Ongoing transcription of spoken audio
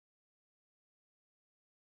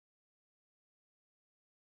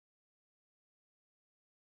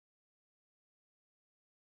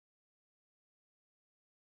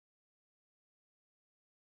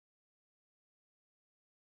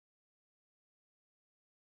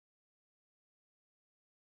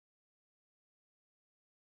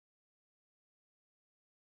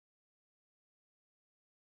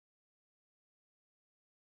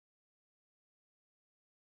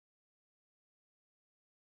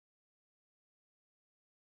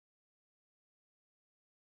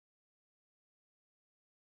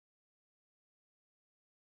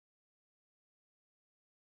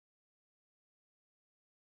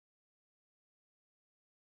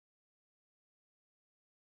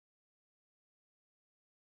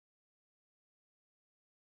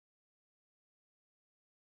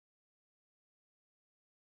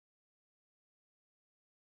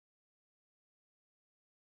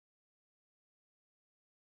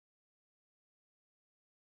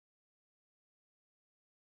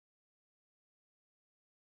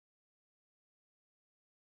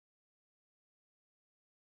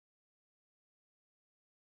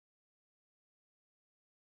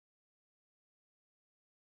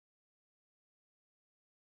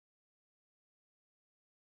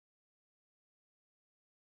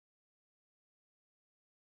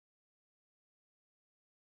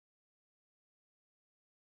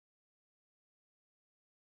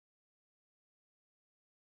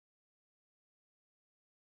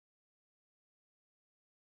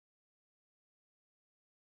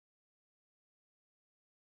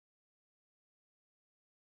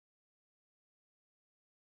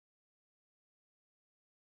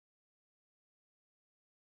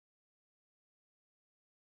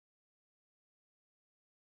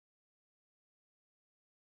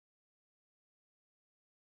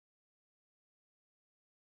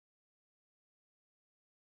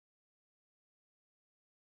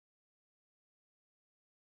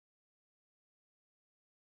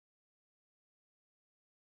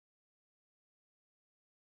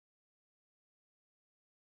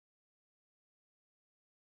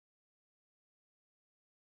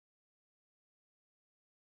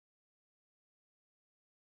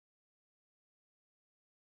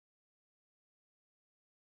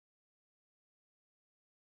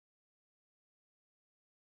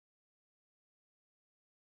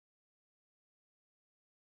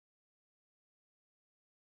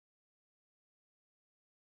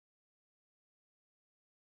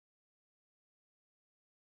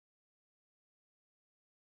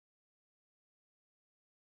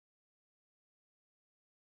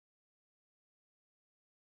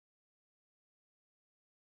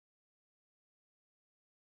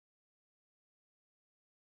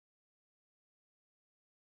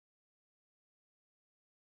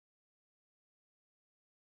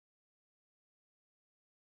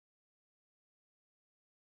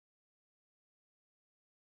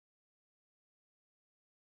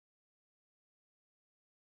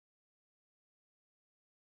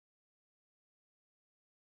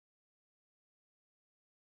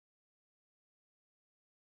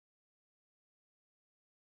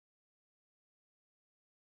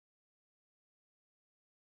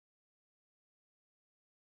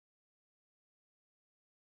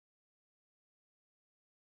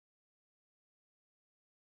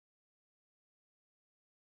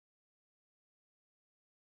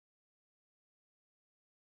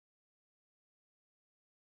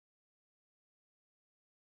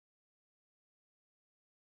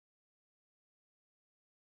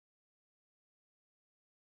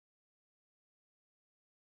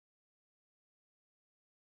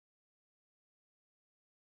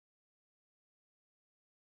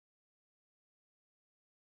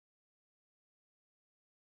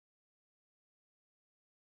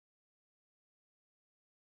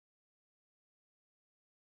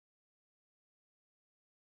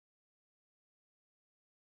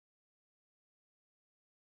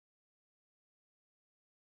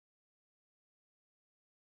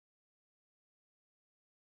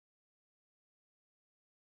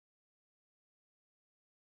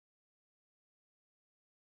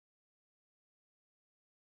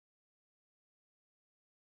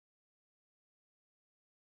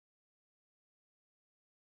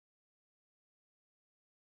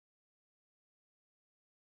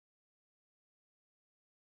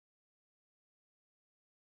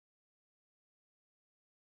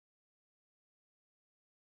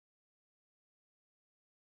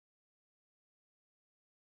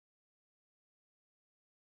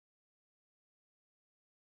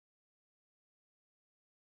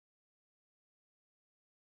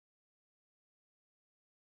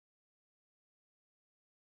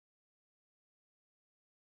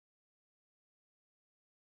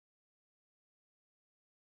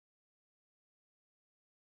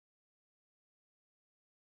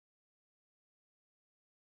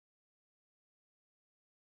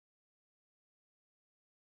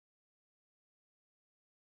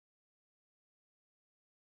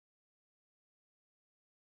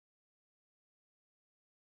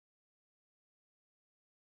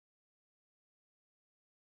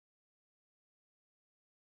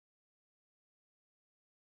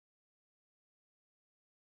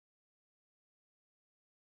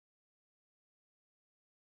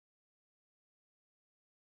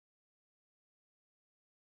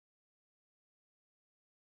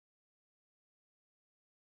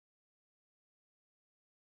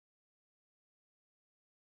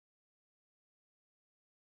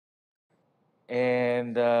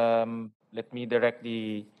And let me direct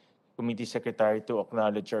the committee secretary to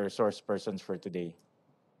acknowledge our resource persons for today.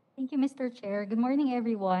 Thank you, Mr. Chair. Good morning,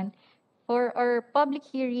 everyone. For our public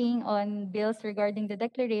hearing on bills regarding the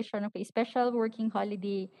declaration of a special working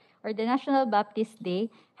holiday or the National Baptist Day,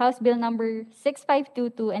 House Bill number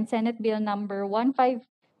 6522 and Senate Bill number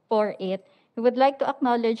 1548, we would like to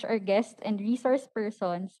acknowledge our guests and resource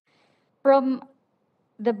persons from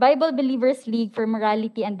the Bible Believers League for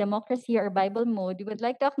Morality and Democracy, or Bible Mode. We would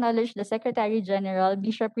like to acknowledge the Secretary General,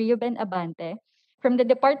 Bishop Reuben Abante. From the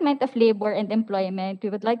Department of Labor and Employment,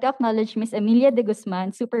 we would like to acknowledge Ms. Emilia de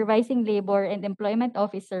Guzman, Supervising Labor and Employment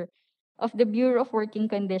Officer of the Bureau of Working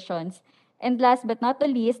Conditions. And last but not the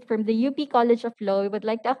least, from the UP College of Law, we would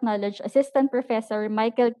like to acknowledge Assistant Professor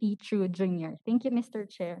Michael P. Chu Jr. Thank you, Mr.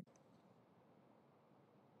 Chair.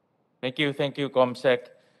 Thank you,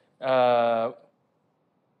 ComSec.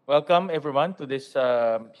 Welcome everyone to this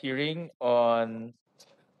hearing on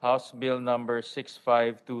House Bill number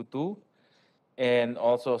 6522 and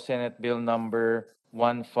also Senate Bill number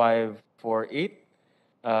 1548.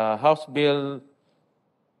 House Bill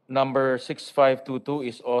number 6522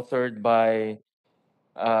 is authored by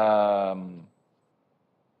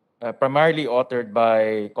primarily authored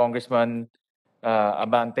by Congressman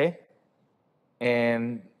Abante,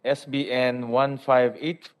 and SBN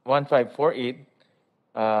 1548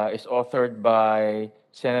 is authored by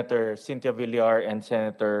Senator Cynthia Villar and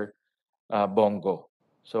Senator Bongo.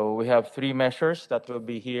 So we have three measures that will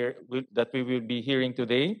be here that we will be hearing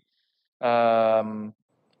today. And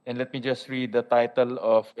let me just read the title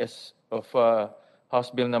of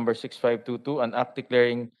House Bill number 6522, an act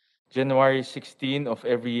declaring January 16 of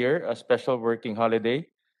every year a special working holiday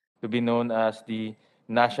to be known as the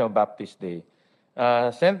National Baptist Day.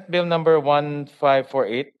 Senate Bill number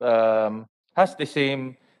 1548 has the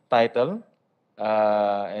same title.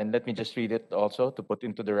 And let me just read it also to put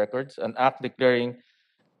into the records. An act declaring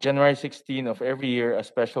January 16 of every year a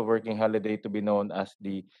special working holiday to be known as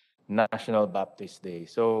the National Baptist Day.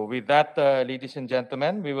 So with that, ladies and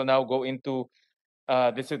gentlemen, we will now go into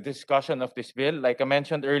this discussion of this bill. Like I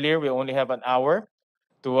mentioned earlier, we only have an hour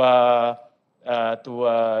to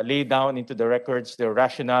lay down into the records the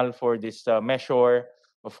rationale for this measure.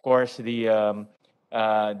 Of course, the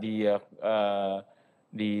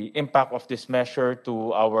impact of this measure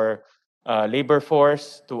to our labor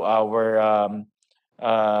force, to our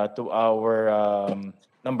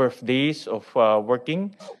number of days of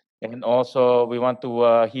working, and also we want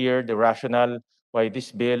to hear the rationale why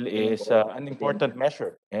this bill is an important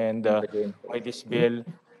measure and why this bill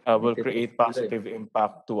will create positive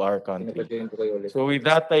impact to our country. So with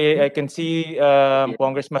that, I can see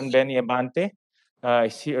Congressman Benny Abante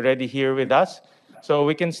is already here with us. So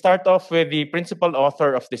we can start off with the principal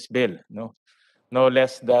author of this bill, no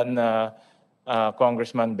less than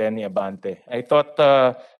Congressman Benny Abante. I thought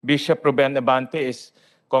Bishop Ruben Abante is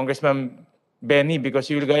Congressman Benny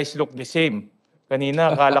because you guys look the same.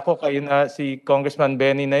 Kanina, akala ko kayo na si Congressman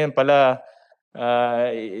Benny na yun pala,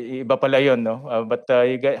 iba pala yun, no? But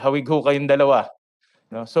you guys, hawig ho kayong dalawa.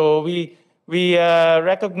 No? So we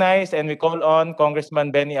recognize and we call on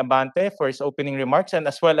Congressman Benny Abante for his opening remarks and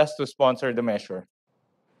as well as to sponsor the measure.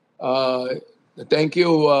 Thank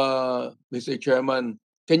you, Mr. Chairman.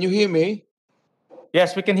 Can you hear me?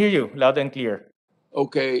 Yes, we can hear you loud and clear.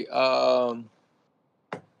 Okay.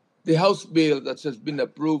 The House bill that has been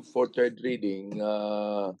approved for third reading,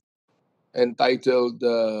 entitled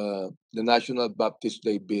the National Baptist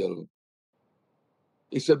Day Bill,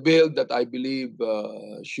 is a bill that I believe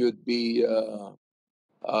should be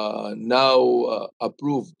now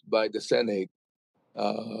approved by the Senate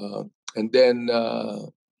and then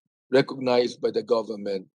recognized by the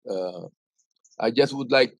government. I just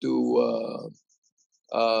would like to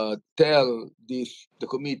tell the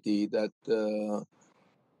committee that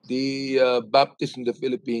the Baptist in the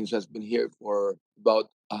Philippines has been here for about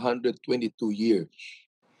 122 years,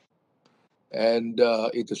 and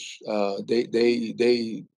it is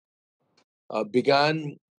they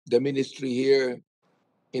began the ministry here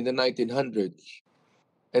in the 1900s,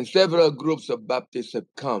 and several groups of Baptists have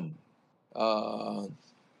come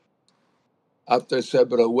after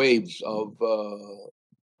several waves of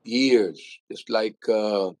years, just like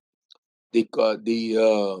the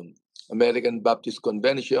American Baptist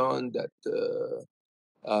Convention that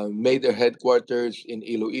made their headquarters in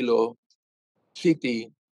Iloilo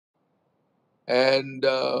City. And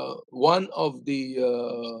one of the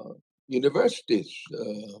universities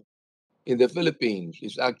in the Philippines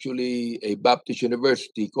is actually a Baptist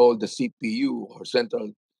university called the CPU, or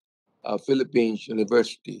Central Philippines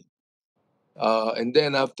University. And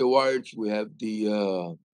then afterwards, we have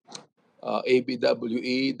the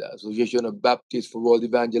ABWE, the Association of Baptists for World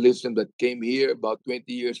Evangelism, that came here about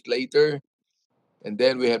 20 years later. And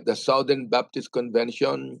then we have the Southern Baptist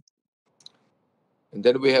Convention. And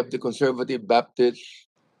then we have the Conservative Baptists.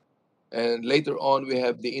 And later on, we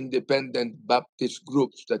have the independent Baptist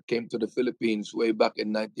groups that came to the Philippines way back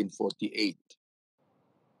in 1948.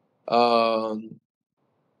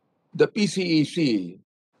 The PCEC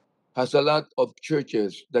has a lot of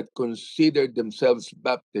churches that consider themselves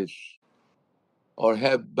Baptist or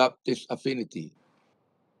have Baptist affinity.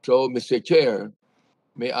 So, Mr. Chair,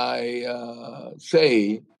 may I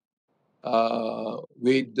say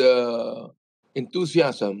with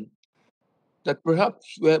enthusiasm that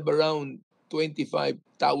perhaps we have around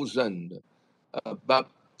 25,000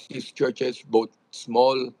 Baptist churches, both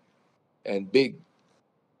small and big,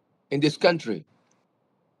 in this country.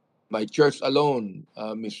 My church alone,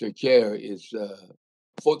 Mr. Chair, is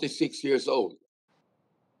 46 years old.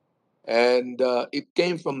 And it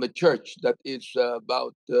came from the church that is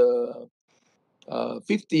about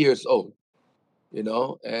 50 years old, you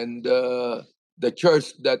know, and the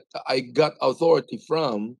church that I got authority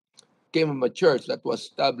from came from a church that was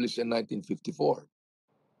established in 1954.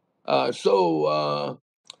 So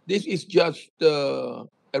this is just a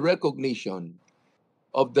recognition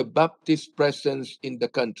of the Baptist presence in the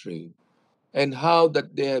country and how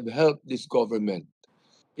that they have helped this government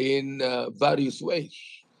in various ways.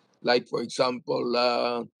 Like, for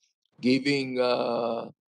example, giving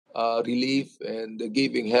relief and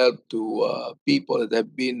giving help to people that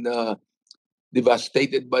have been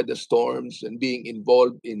devastated by the storms and being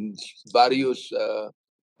involved in various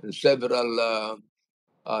several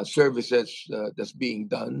services that's being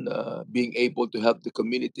done, being able to help the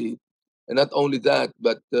community. And not only that,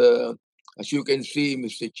 but as you can see,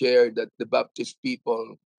 Mr. Chair, that the Baptist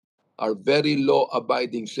people are very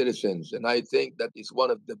law-abiding citizens. And I think that is one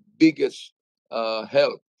of the biggest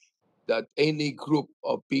help that any group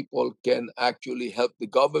of people can actually help the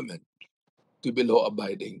government to be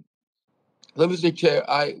law-abiding. So, Mr. Chair,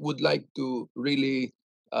 I would like to really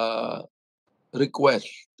request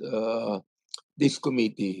this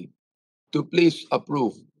committee to please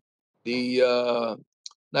approve the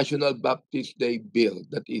National Baptist Day bill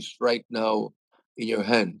that is right now in your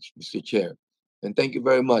hands, Mr. Chair. And thank you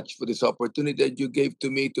very much for this opportunity that you gave to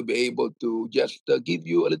me to be able to just give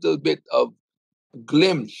you a little bit of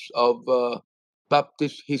glimpse of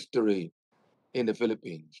Baptist history in the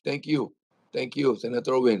Philippines. Thank you. Thank you,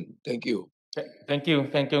 Senator Win. Thank you. Thank you,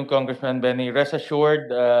 Congressman Benny. Rest assured,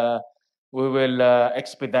 we will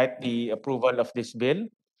expedite the approval of this bill,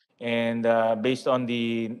 and based on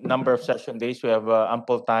the number of session days, we have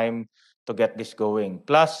ample time to get this going.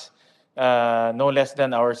 Plus, no less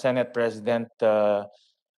than our Senate President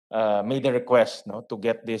made a request, to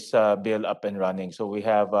get this bill up and running. So we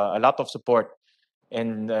have a lot of support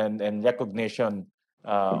and recognition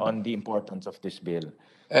on the importance of this bill.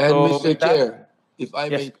 And So Mr. with that- Chair, if I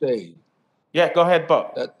may Yes. say, Yeah, go ahead,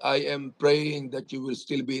 po. that I am praying that you will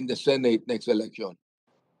still be in the Senate next election.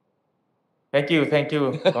 Thank you,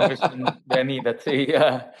 Congressman Benny. That's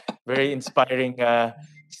a very inspiring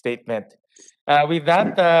statement. With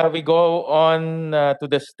that, we go on to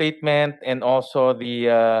the statement and also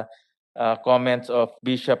the comments of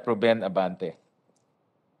Bishop Ruben Abante.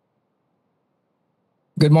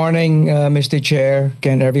 Good morning, Mr. Chair.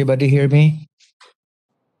 Can everybody hear me?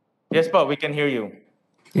 Yes, po, we can hear you.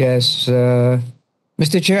 Yes.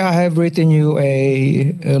 Mr. Chair, I have written you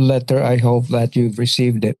a letter. I hope that you've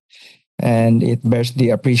received it. And it bears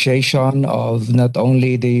the appreciation of not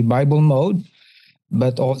only the Bible Mode,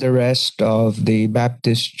 but all the rest of the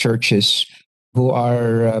Baptist churches who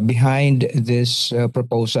are behind this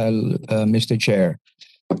proposal, Mr. Chair.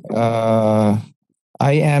 I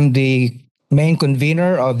am the main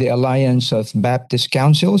convener of the Alliance of Baptist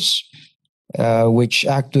Councils, which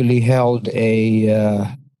actually held a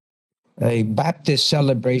Baptist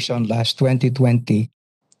celebration last 2020,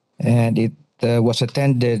 and it was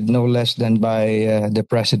attended no less than by the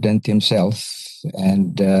president himself,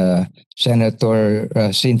 and Senator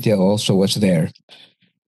Cynthia also was there.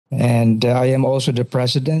 And I am also the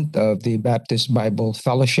president of the Baptist Bible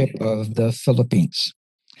Fellowship of the Philippines.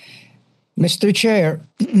 Mr. Chair,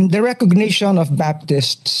 the recognition of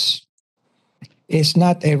Baptists is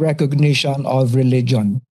not a recognition of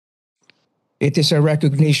religion. It is a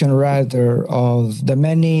recognition rather of the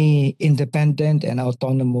many independent and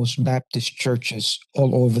autonomous Baptist churches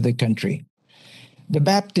all over the country. The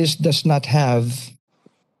Baptist does not have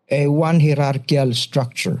a one hierarchical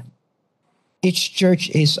structure. Each church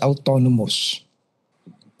is autonomous.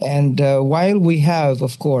 And while we have,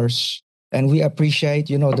 of course, And we appreciate,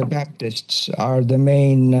 the Baptists are the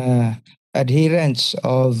main adherents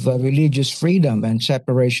of religious freedom and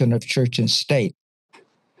separation of church and state.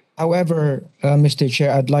 However, Mr.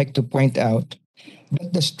 Chair, I'd like to point out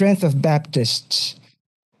that the strength of Baptists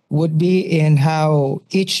would be in how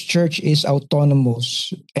each church is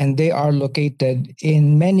autonomous and they are located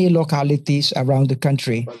in many localities around the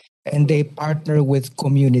country and they partner with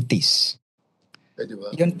communities.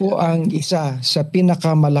 Yan po ang isa sa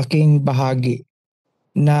pinakamalaking bahagi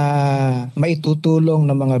na maitutulong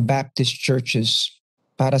ng mga Baptist churches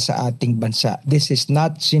para sa ating bansa. This is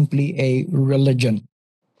not simply a religion.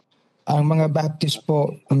 Ang mga Baptist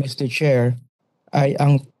po, Mr. Chair, ay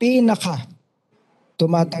ang pinaka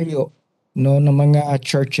tumatayo ng mga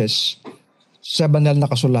churches sa banal na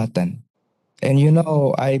kasulatan. And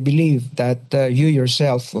I believe that you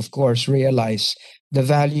yourself, of course, realize the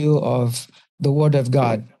value of the Word of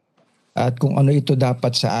God at kung ano ito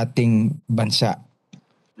dapat sa ating bansa.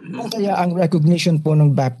 Kaya ang recognition po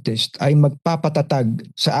ng Baptist ay magpapatatag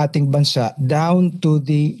sa ating bansa down to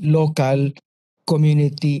the local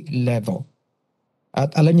community level.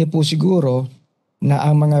 At alam niyo po siguro na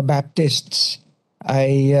ang mga Baptists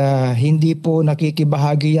ay hindi po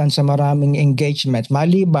nakikibahagi yan sa maraming engagements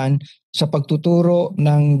maliban sa pagtuturo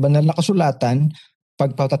ng banal na kasulatan,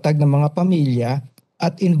 pagpatatag ng mga pamilya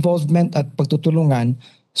at involvement at pagtutulungan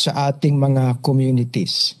sa ating mga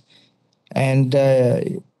communities. And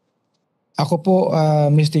ako po,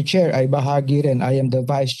 Mr. Chair, ay bahagi rin. I am the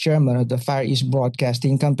Vice Chairman of the Far East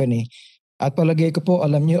Broadcasting Company. At palagay ko po,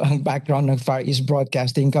 alam niyo ang background ng Far East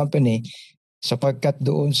Broadcasting Company sapagkat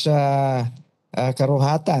doon sa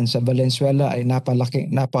Karuhatan sa Valenzuela ay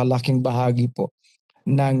napalaking bahagi po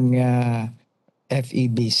ng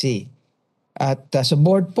FEBC. At sa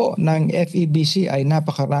board po ng FEBC ay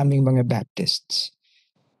napakaraming mga Baptists.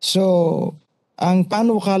 So, ang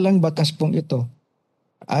panukalang batas pong ito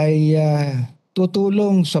ay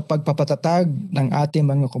tutulong sa pagpapatatag ng ating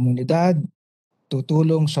mga komunidad,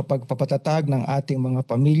 tutulong sa pagpapatatag ng ating mga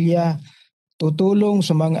pamilya, tutulong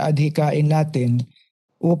sa mga adhikain natin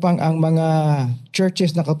upang ang mga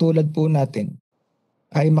churches na katulad po natin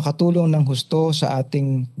ay makatulong ng husto sa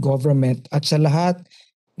ating government at sa lahat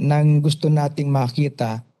ng gusto nating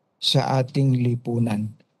makita sa ating lipunan.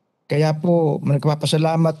 Kaya po,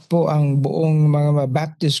 nagpapasalamat po ang buong mga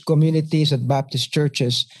Baptist communities at Baptist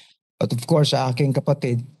churches at of course sa aking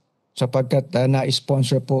kapatid sapagkat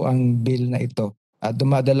na-sponsor po ang bill na ito. At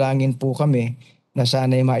dumadalangin po kami na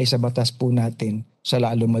sana'y maisabatas po natin sa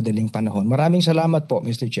lalo madaling panahon. Maraming salamat po,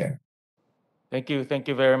 Mr. Chair. Thank you. Thank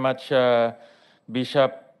you very much,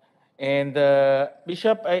 Bishop. And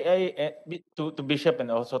Bishop, to Bishop and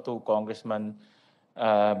also to Congressman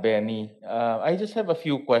Benny, I just have a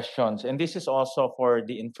few questions, and this is also for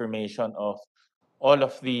the information of all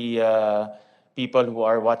of the people who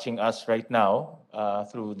are watching us right now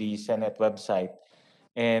through the Senate website.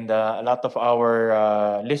 And a lot of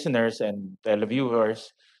our listeners and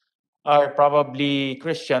televiewers are probably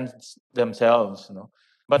Christians themselves,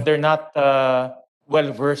 but they're not well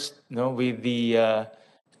versed, with the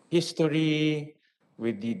history,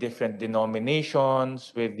 with the different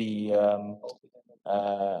denominations, with the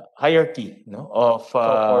hierarchy, of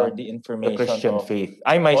the Christian faith.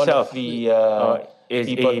 I myself is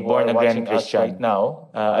a born again Christian right now.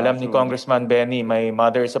 Alam ni Congressman Benny, my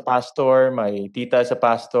mother is a pastor, my tita is a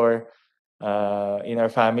pastor. In our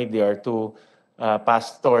family, there are two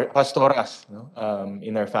pastoras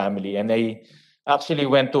in our family, and I actually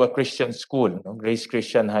went to a Christian school, Grace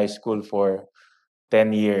Christian High School, for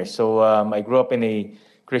 10 years. So I grew up in a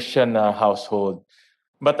Christian household.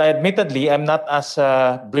 But admittedly, I'm not as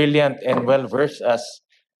brilliant and well-versed as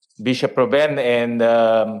Bishop Ruben and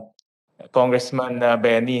Congressman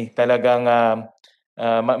Benny. Talagang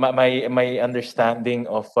my understanding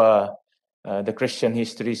of the Christian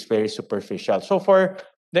history is very superficial. So for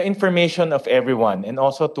the information of everyone and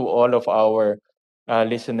also to all of our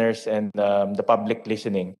listeners and the public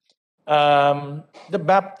listening, the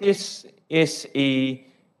Baptist is a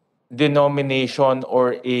denomination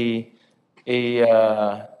or a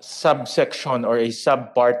subsection or a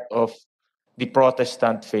subpart of the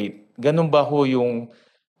Protestant faith. Ganun ba ho yung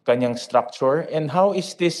kanyang structure? And how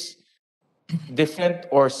is this different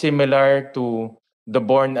or similar to the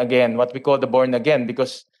born again, what we call the born again?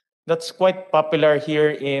 Because that's quite popular here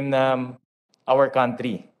in our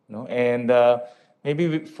country. And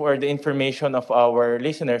maybe for the information of our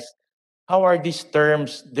listeners, how are these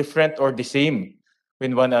terms different or the same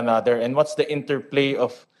with one another? And what's the interplay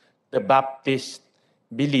of the Baptist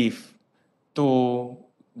belief to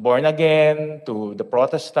born again, to the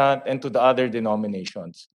Protestant, and to the other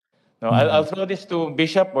denominations? Now, I'll throw this to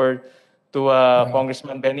Bishop or to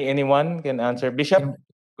Congressman Benny. Anyone can answer? Bishop,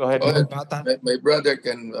 go ahead. Go ahead. Bata, My brother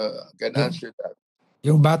can Yeah. answer that.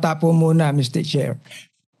 yung bata po muna, Mr. Chair.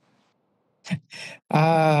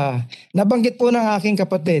 Nabanggit po ng aking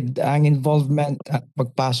kapatid ang involvement at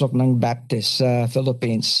pagpasok ng Baptist sa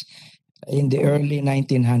Philippines in the early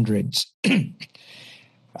 1900s.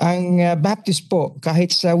 Ang Baptist po, kahit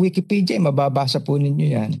sa Wikipedia, mababasa po ninyo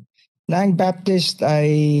yan, na ang Baptist ay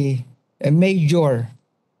a major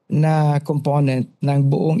na component ng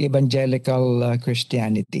buong evangelical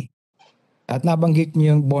Christianity. At nabanggit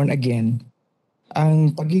niyo yung born again.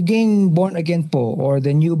 Ang pagiging born again po or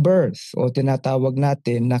the new birth o tinatawag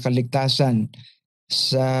natin na kaligtasan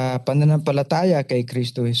sa pananampalataya kay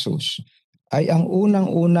Kristo Jesus ay ang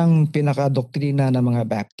unang-unang pinakadoktrina ng mga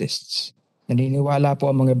Baptists. Naniniwala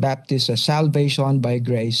po ang mga Baptists sa salvation by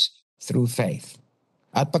grace through faith.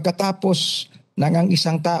 At pagkatapos ng ang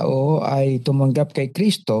isang tao ay tumanggap kay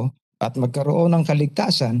Kristo at magkaroon ng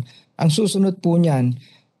kaligtasan, ang susunod po niyan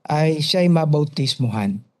ay siya'y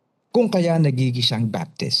mabautismuhan, kung kaya nagigisang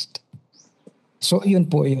Baptist. So yun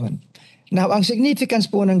po yun. Now, ang significance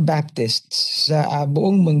po ng Baptists sa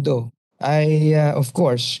buong mundo ay of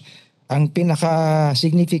course, ang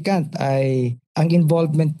pinaka-significant ay ang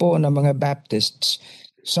involvement po ng mga Baptists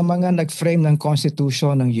sa mga nag-frame ng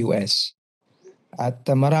Constitution ng US. At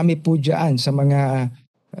marami po dyan sa mga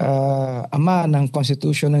ama ng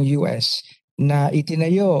Constitution ng US na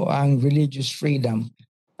itinayo ang religious freedom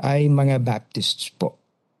ay mga Baptists po.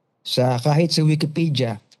 Kahit sa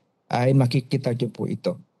Wikipedia ay makikita niyo po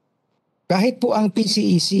ito. Kahit po ang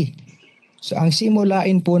PCEC, ang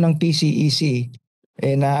simulain po ng PCEC,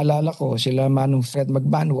 naalala ko sila Manong Fred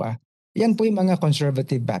Magbanwa, yan po yung mga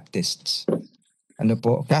conservative Baptists. Ano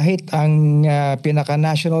po, kahit ang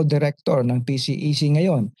pinaka-national director ng PCEC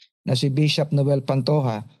ngayon, na si Bishop Noel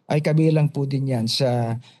Pantoja, ay kabilang po din yan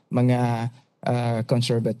sa mga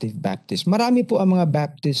conservative Baptists. Marami po ang mga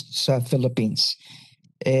Baptists sa Philippines.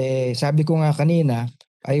 Sabi ko nga kanina,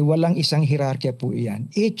 ay walang isang hierarchy po iyan.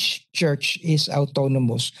 Each church is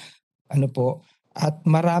autonomous. Ano po? At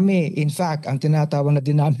marami, in fact, ang tinatawag na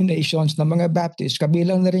denominations ng mga Baptist,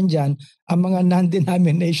 kabilang na rin dyan ang mga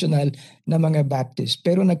non-denominational na mga Baptist.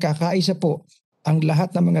 Pero nagkakaisa po ang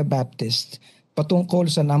lahat ng mga Baptist patungkol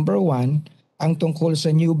sa number one, ang tungkol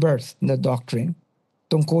sa new birth na doctrine,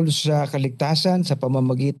 tungkol sa kaligtasan sa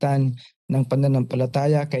pamamagitan ng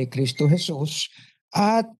pananampalataya kay Kristo Jesus,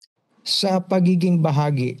 at sa pagiging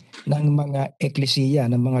bahagi ng mga eklesiya,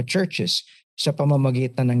 ng mga churches sa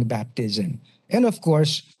pamamagitan ng baptism. And of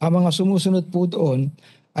course, ang mga sumusunod po doon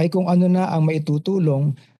ay kung ano na ang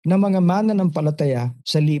maitutulong ng mga mananampalataya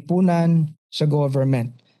sa lipunan, sa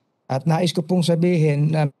government. At nais ko pong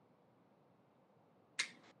sabihin na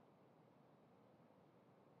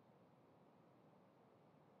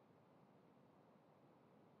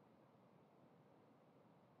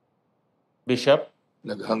Bishop?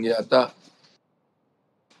 Naghang yata.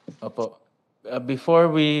 Opo. Before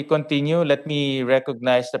we continue, let me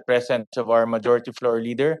recognize the presence of our Majority Floor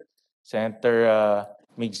Leader, Senator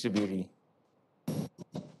Mig Zubiri.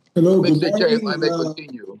 Hello, good Mr. Chair, if I morning, may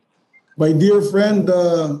continue. my dear friend,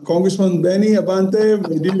 Congressman Benny Abante,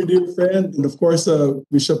 my dear friend, and of course,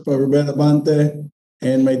 Bishop Ruben Abante,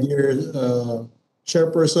 and my dear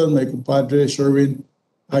chairperson, my compadre, Sherwin.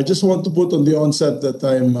 I just want to put on the onset that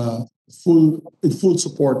I'm in full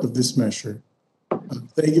support of this measure.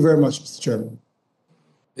 Thank you very much, Mr. Chairman.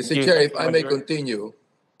 Mr. you. Chair, Thank if you, I may Majority. continue.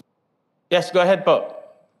 Yes, go ahead po.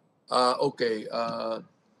 Okay.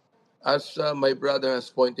 As my brother has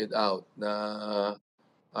pointed out, na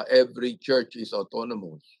every church is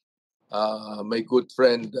autonomous. My good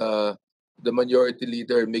friend, the Majority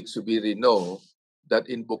Leader, Mig Zubiri, know that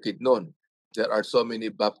in Bukidnon, there are so many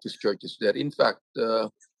Baptist churches there. In fact,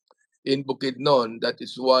 in Bukidnon, that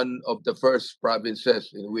is one of the first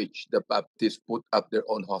provinces in which the Baptists put up their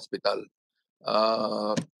own hospital.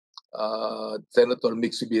 Senator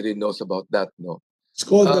Mig Zubiri knows about that, no? It's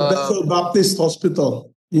called the Bethel Baptist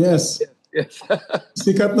Hospital. Yes. Yes.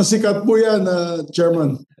 Sikat na sikat po yan,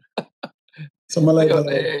 Chairman. Sa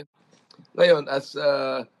Malaybalay. Ngayon, as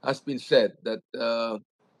has been said, that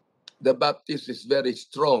the Baptist is very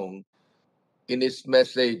strong in its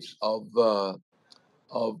message of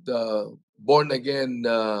the born again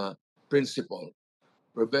principle.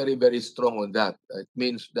 We're very, very strong on that. It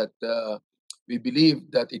means that we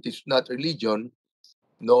believe that it is not religion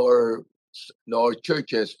nor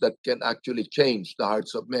churches that can actually change the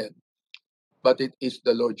hearts of men, but it is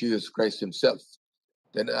the Lord Jesus Christ himself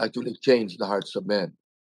that actually change the hearts of men.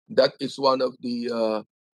 That is one of the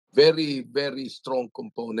very, very strong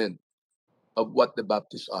component of what the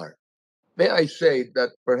Baptists are. may I say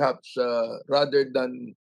that perhaps rather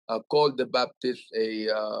than call the Baptist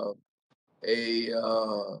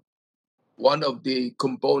one of the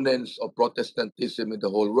components of Protestantism in the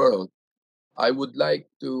whole world, I would like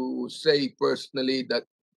to say personally that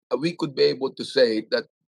we could be able to say that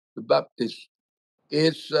the Baptist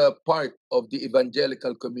is part of the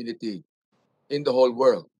evangelical community in the whole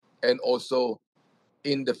world and also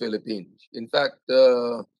in the Philippines. In fact,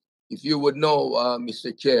 if you would know,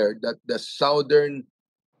 Mr. Chair, that the Southern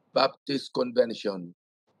Baptist Convention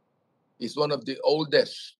is one of the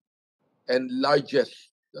oldest and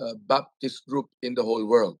largest Baptist group in the whole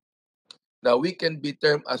world. Now, we can be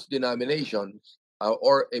termed as denominations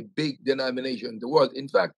or a big denomination in the world. In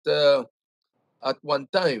fact, at one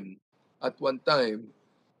time,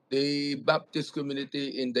 the Baptist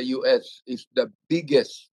community in the U.S. is the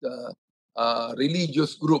biggest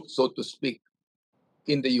religious group, so to speak,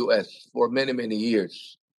 in the U.S. for many, many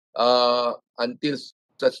years, until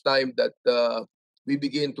such time that we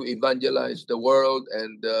begin to evangelize the world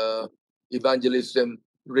and evangelism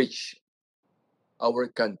reach our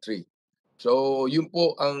country. So, yun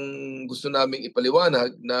po ang gusto naming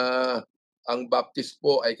ipaliwanag na ang Baptist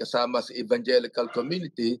po ay kasama sa evangelical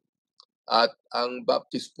community at ang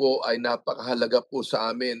Baptist po ay napakahalaga po sa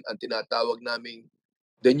amin, ang tinatawag naming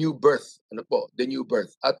the new birth. Ano po? The new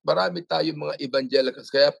birth. At marami tayong mga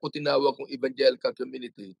evangelicals. Kaya po tinawag kong evangelical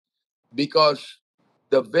community because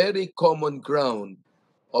the very common ground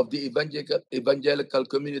of the evangelical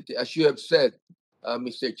community, as you have said,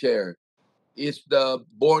 Mr. Chair, is the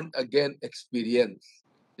born-again experience.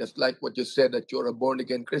 Just like what you said that you're a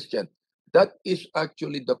born-again Christian. That is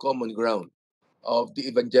actually the common ground of the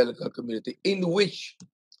evangelical community in which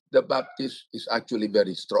the Baptist is actually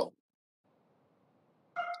very strong.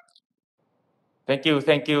 Thank you,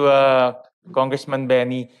 Congressman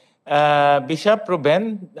Benny. Bishop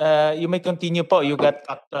Ruben, you may continue po. You got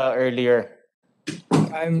cut earlier.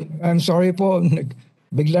 I'm sorry po,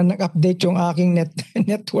 biglang nag-update yung aking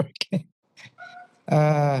network.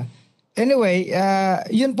 Anyway,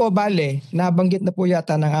 yun po bale, nabanggit na po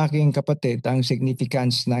yata ng aking kapatid ang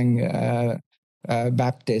significance ng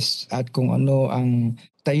Baptist at kung ano ang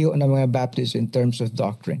tayo ng mga Baptist in terms of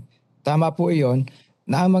doctrine. Tama po iyon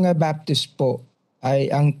na ang mga Baptist po ay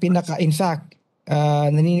ang in fact,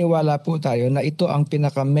 naniniwala po tayo na ito ang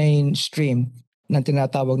pinaka-mainstream ng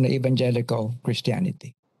tinatawag na evangelical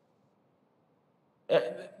Christianity.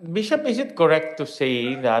 Bishop, is it correct to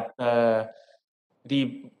say that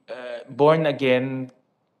the born again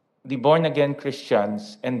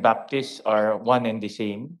Christians and Baptists are one and the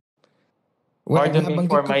same? Well,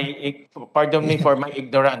 Pardon me for my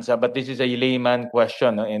ignorance, but this is a layman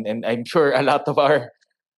question, and I'm sure a lot of our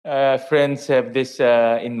friends have this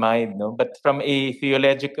in mind, no? But from a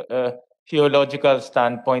theological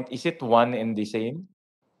standpoint, is it one and the same?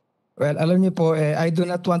 Well, alam niyo po, I do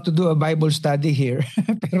not want to do a Bible study here.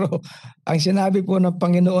 Pero ang sinabi po ng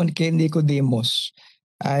Panginoon kay Nicodemus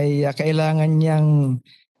ay kailangan niyang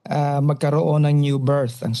magkaroon ng new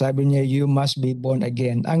birth. Ang sabi niya, you must be born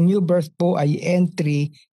again. Ang new birth po ay entry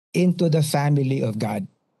into the family of God.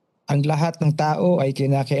 Ang lahat ng tao ay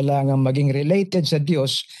kinakailangan maging related sa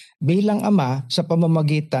Diyos bilang Ama sa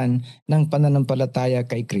pamamagitan ng pananampalataya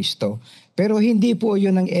kay Kristo. Pero hindi po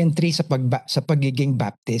yun ang entry sa pagiging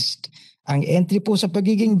Baptist. Ang entry po sa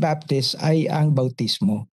pagiging Baptist ay ang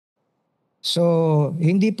bautismo. So,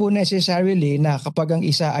 hindi po necessarily na kapag ang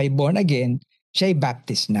isa ay born again, siya ay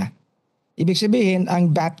Baptist na. Ibig sabihin,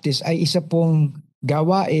 ang Baptist ay isa pong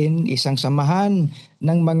gawain, isang samahan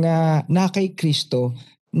ng mga na kay Kristo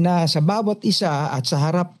na sa bawat isa at sa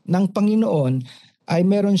harap ng Panginoon ay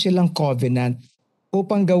meron silang covenant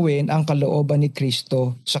upang gawin ang kalooban ni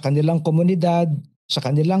Kristo sa kanilang komunidad, sa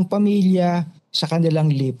kanilang pamilya, sa kanilang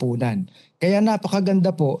lipunan. Kaya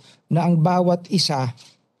napakaganda po na ang bawat isa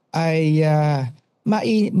ay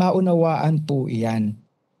maunawaan po iyan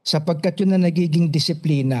sapagkat yun na nagiging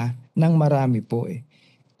disiplina ng marami po eh.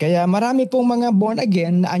 Kaya marami pong mga born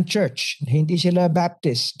again na ang church, hindi sila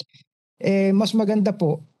Baptist. Mas maganda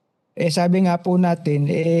po, sabi nga po natin,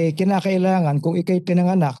 kinakailangan kung ikay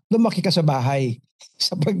pinanganak, lumaki ka sa bahay.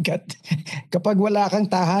 Sapagkat kapag wala kang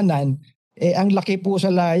tahanan, ang laki po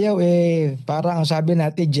sa layaw, parang ang sabi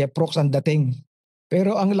natin, Jeprox ang dating.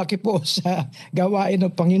 Pero ang laki po sa gawain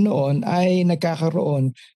ng Panginoon ay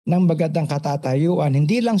nagkakaroon ng magandang katatayuan,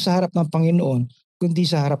 hindi lang sa harap ng Panginoon, kundi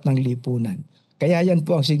sa harap ng lipunan. Kaya yan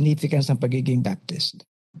po ang significance ng pagiging Baptist.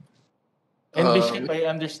 And Bishop, I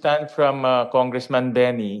understand from Congressman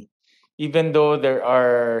Benny, even though there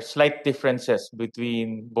are slight differences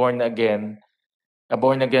between a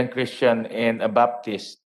born again Christian and a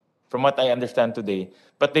Baptist, from what I understand today.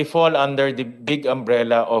 But they fall under the big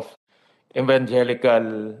umbrella of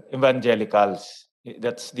evangelicals.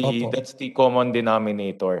 Opo. That's the common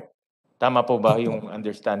denominator. Tama po ba yung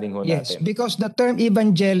understanding ho Yes, natin? because the term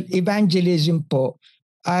evangelism po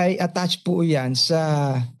ay attached po yan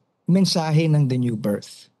sa mensahe ng the new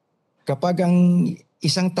birth. Kapag ang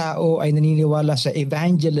isang tao ay naniniwala sa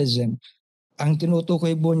evangelism, ang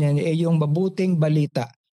tinutukoy po niyan ay yung mabuting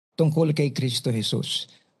balita tungkol kay Kristo Jesus.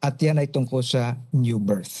 At yan ay tungkol sa new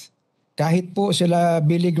birth. Kahit po sila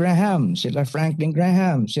Billy Graham, sila Franklin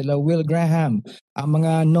Graham, sila Will Graham, ang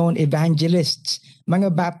mga known evangelists,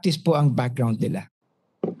 mga Baptist po ang background nila.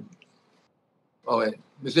 Okay.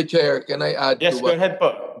 Mr. Chair, can I add Yes, to go what? ahead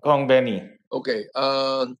po, Kong Benny. Okay.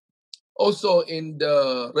 Also, in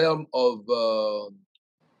the realm of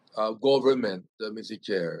government, Mr.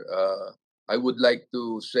 Chair, I would like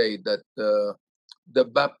to say that the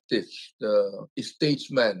Baptist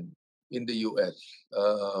statesmen in the U.S.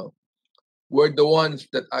 Were the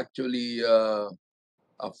ones that actually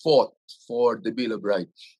fought for the Bill of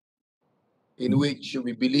Rights, in which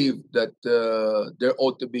we believe that there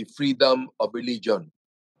ought to be freedom of religion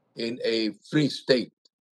in a free state,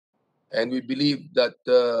 and we believe that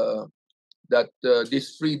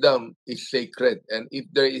this freedom is sacred, and if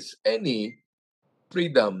there is any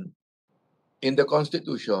freedom in the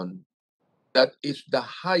Constitution, that is the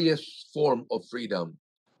highest form of freedom,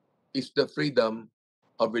 is the freedom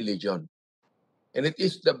of religion. And it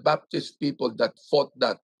is the Baptist people that fought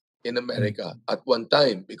that in America at one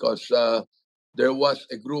time, because there was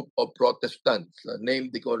a group of Protestants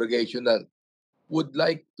named the Congregational would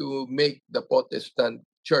like to make the Protestant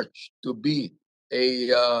church to be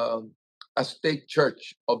a state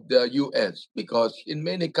church of the U.S., because in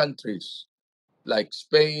many countries like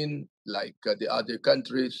Spain, like the other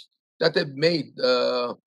countries that have made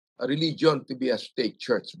a religion to be a state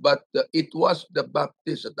church, but it was the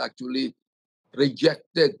Baptists that actually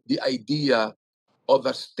rejected the idea of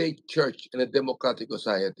a state church in a democratic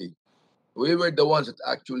society. We were the ones that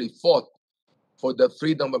actually fought for the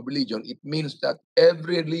freedom of religion. It means that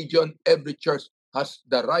every religion, every church has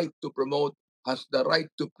the right to promote, has the right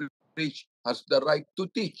to preach, has the right to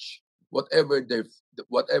teach whatever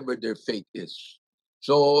their faith is.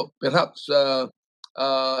 So perhaps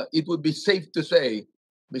it would be safe to say,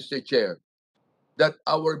 Mr. Chair, that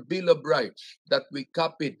our Bill of Rights that we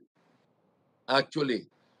copied actually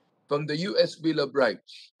from the U.S. Bill of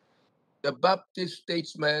Rights, the Baptist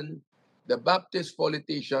statesmen, the Baptist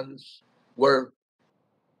politicians were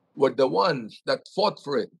the ones that fought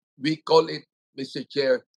for it. We call it, Mr.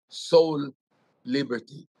 Chair, soul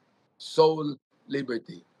liberty. Soul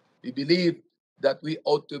liberty. We believe that we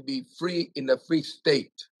ought to be free in a free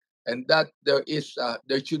state, and that there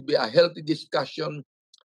should be a healthy discussion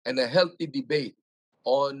and a healthy debate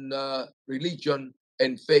on religion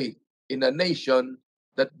and faith in a nation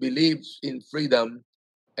that believes in freedom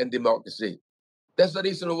and democracy. That's the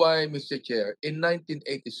reason why, Mr. Chair, in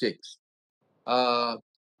 1986,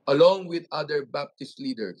 along with other Baptist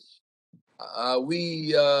leaders,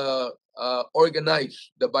 we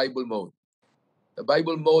organized the Bible Mode. The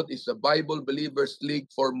Bible Mode is the Bible Believers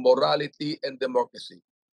League for Morality and Democracy.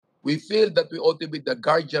 We feel that we ought to be the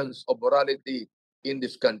guardians of morality in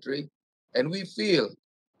this country, and we feel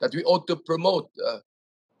that we ought to promote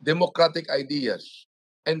democratic ideas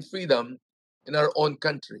and freedom in our own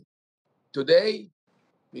country. Today,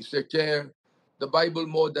 Mr. Chair, the Bible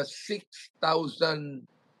Mode has 6,000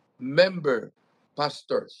 member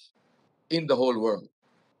pastors in the whole world.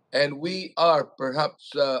 And we are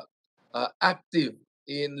perhaps active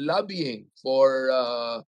in lobbying for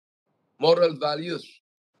moral values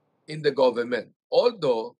in the government.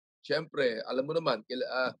 Although, syempre, alam mo naman,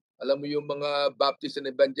 alam mo yung mga Baptist and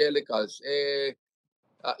Evangelicals,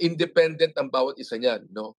 independent ang bawat isa niyan,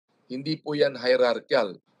 no? Hindi po yan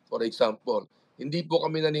hierarchical. For example, hindi po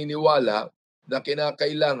kami naniniwala na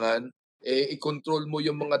kinakailangan i-control mo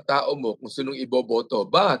yung mga tao mo kung sinong iboboto.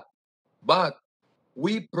 But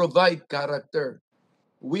we provide character.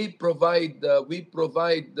 We provide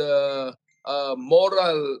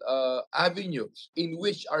moral avenues in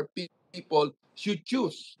which our people should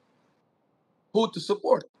choose who to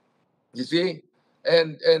support. You see,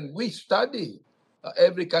 and we study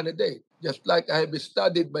every candidate, just like I have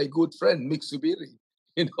studied my good friend Mick Subiri.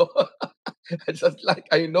 You know, just like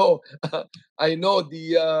I know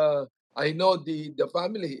the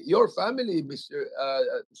family. Your family,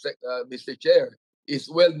 Mr. Chair,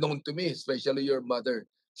 is well known to me, especially your mother.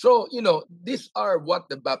 So these are what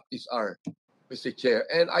the Baptists are, Mr. Chair,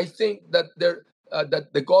 and I think that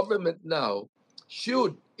that the government now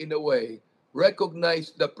should, in a way,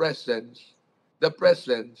 recognize the presence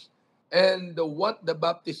and what the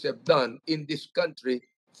Baptists have done in this country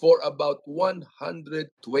for about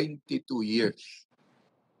 122 years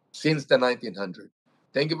since the 1900s.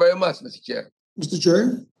 Thank you very much, Mr. Chair. Mr.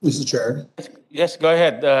 Chair. Yes, go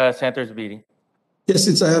ahead, Senator Zubiri. Yes,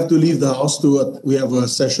 since I have to leave the house we have a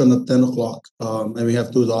session at 10 o'clock, and we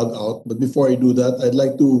have to log out. But before I do that, I'd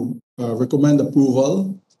like to recommend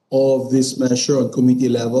approval of this measure on committee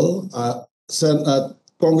level.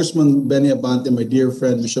 Congressman Benny Abante, my dear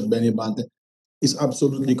friend Bishop Benny Abante, is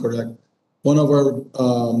absolutely correct. One of our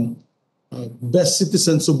best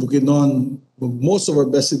citizens of Bukidnon, most of our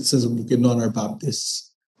best citizens of Bukidnon are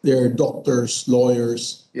Baptists. They're doctors,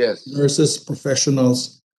 lawyers, Yes. nurses,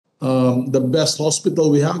 professionals. The best hospital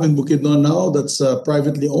we have in Bukidnon now that's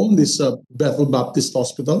privately owned is Bethel Baptist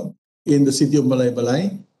Hospital in the city of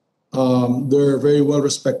Malaybalay. They're very well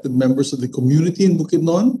respected members of the community in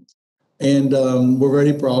Bukidnon, and we're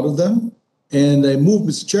very proud of them. And I move,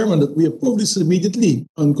 Mr. Chairman, that we approve this immediately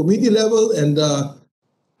on committee level and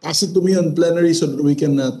pass it to me on plenary so that we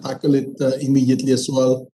can tackle it immediately as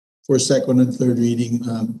well for second and third reading.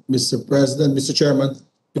 Mr. President, Mr. Chairman,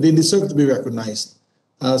 they deserve to be recognized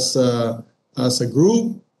as a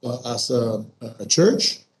group, as a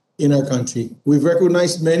church in our country. We've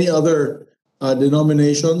recognized many other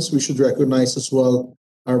denominations. We should recognize as well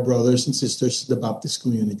our brothers and sisters, the Baptist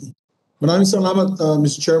community. Maraming salamat,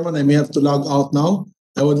 Mr. Chairman. I may have to log out now.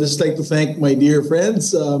 I would just like to thank my dear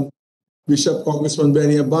friends, Bishop Congressman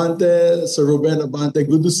Benny Abante, Sir Ruben Abante.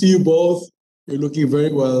 Good to see you both. You're looking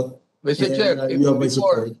very well. Mr. And, Chair, you have my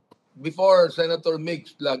support. before Senator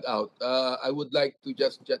Mix log out, I would like to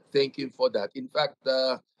just thank him for that. In fact,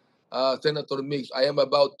 Senator Mix, I am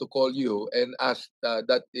about to call you and ask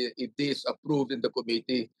that if this is approved in the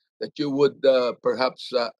committee, that you would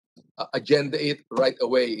perhaps agenda it right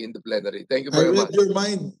away in the plenary. Thank you I very read much. your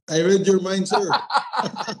mind. I read your mind, sir.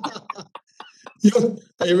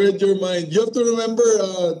 I read your mind. You have to remember,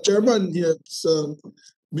 Chairman, yes,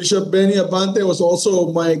 Bishop Benny Abante was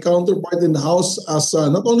also my counterpart in the House. As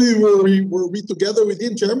not only were we together with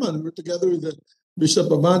him, Chairman, we were together with Bishop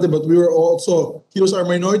Abante, but we were also, he was our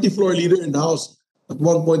minority floor leader in the House. At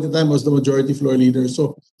one point in time, was the majority floor leader.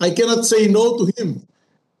 So I cannot say no to him,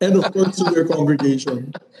 and of course to their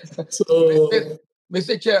congregation. So,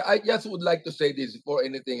 Mr. Chair, I just would like to say this before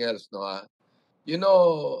anything else. No, you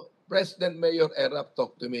know, President Mayor Erap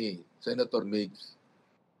talked to me, Senator Mix,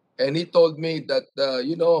 and he told me that,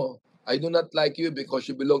 you know, I do not like you because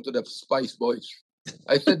you belong to the Spice Boys.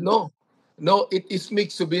 I said, no, it is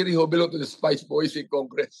Mix Subiri who belong to the Spice Boys in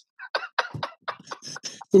Congress.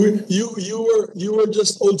 you were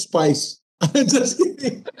just Old Spice. Just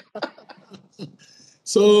kidding.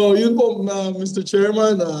 So, yun po, Mr.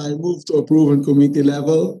 Chairman, I move to approve on committee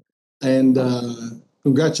level. And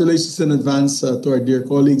congratulations in advance to our dear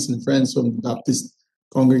colleagues and friends from the Baptist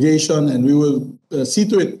congregation. And we will see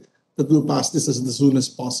to it that we'll pass this as the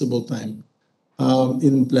soonest possible time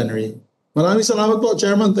in plenary. Maraming salamat po,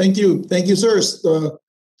 Chairman. Thank you. Thank you, sirs. To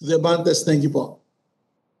the Abantes, thank you po.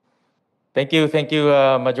 Thank you,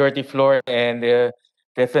 Majority Floor, and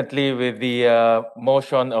definitely with the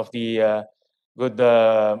motion of the good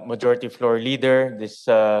Majority Floor Leader, this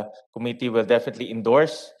committee will definitely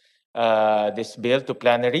endorse this bill to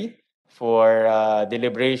plenary for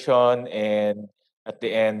deliberation and at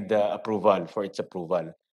the end approval for its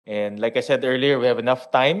approval. And like I said earlier, we have enough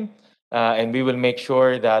time, and we will make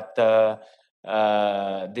sure that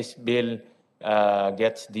this bill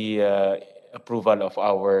gets the approval of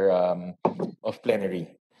our of plenary.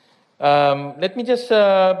 Let me just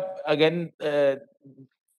again,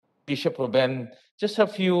 Bishop Ruben, just a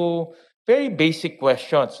few very basic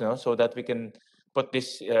questions, so that we can put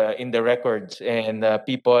this in the records, and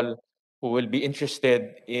people who will be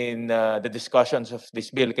interested in the discussions of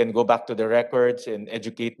this bill can go back to the records and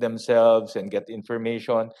educate themselves and get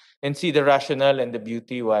information and see the rationale and the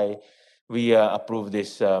beauty why we approve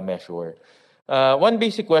this measure. One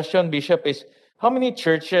basic question, Bishop, is how many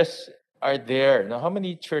churches are there? Now, how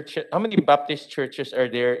many Baptist churches are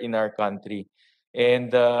there in our country?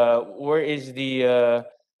 And where's the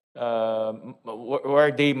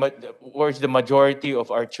majority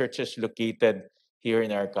of our churches located here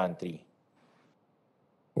in our country?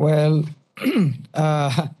 Well,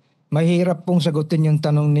 mahirap pong sagutin yung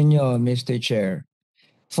tanong ninyo, Mr. Chair.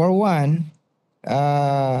 For one,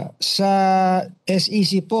 sa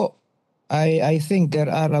SEC po, I think there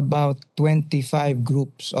are about 25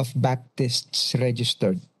 groups of Baptists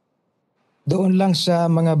registered. Doon lang sa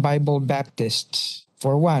mga Bible Baptists,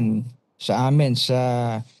 for one, sa amin,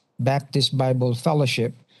 sa Baptist Bible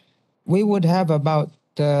Fellowship, we would have about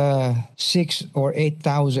 6,000 or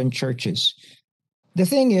 8,000 churches. The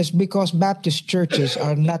thing is, because Baptist churches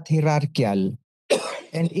are not hierarchical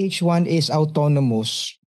and each one is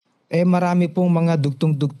autonomous, marami pong mga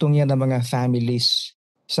dugtong-dugtong yan ng mga families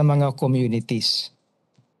sa mga communities.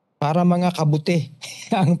 Para mga kabuti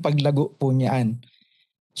ang paglago po niyan.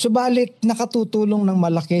 Subalit nakatutulong ng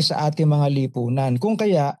malaki sa ating mga lipunan. Kung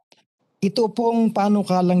kaya, ito pong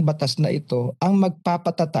panukalang batas na ito ang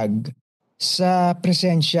magpapatatag sa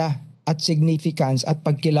presensya at significance at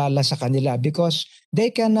pagkilala sa kanila because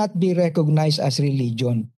they cannot be recognized as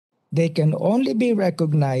religion. They can only be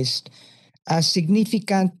recognized as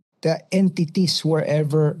significant entities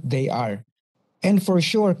wherever they are. And for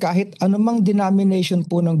sure, kahit anumang denomination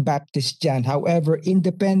po ng Baptist dyan, however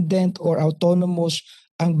independent or autonomous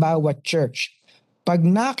ang bawat church, pag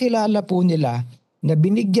nakilala po nila na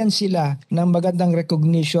binigyan sila ng magandang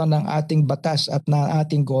recognition ng ating batas at ng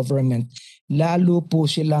ating government, lalo po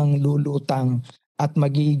silang lulutang at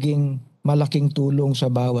magiging malaking tulong sa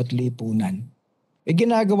bawat lipunan.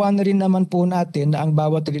 Ginagawa na rin naman po natin na ang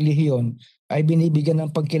bawat relihiyon ay binibigyan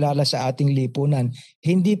ng pagkilala sa ating lipunan.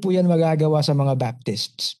 Hindi po yan magagawa sa mga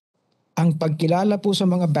Baptists. Ang pagkilala po sa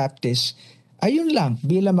mga Baptists, ayun lang,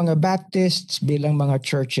 bilang mga Baptists, bilang mga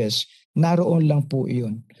churches, naroon lang po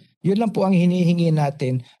iyon. Yun lang po ang hinihingi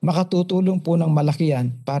natin, makatutulong po ng malaki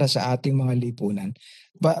yan para sa ating mga lipunan.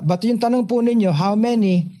 But yung tanong po ninyo, how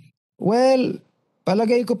many? Well,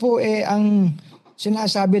 palagay ko po ang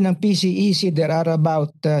sinasabi ng PCEC, there are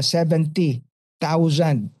about 70,000,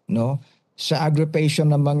 no? Sa aggregation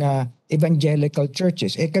ng mga evangelical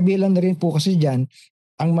churches. Kabilang na rin po kasi dyan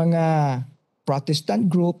ang mga Protestant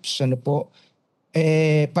groups, ano po,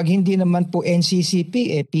 pag hindi naman po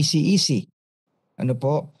NCCP, PCEC. Ano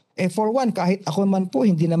po? For one, kahit ako man po,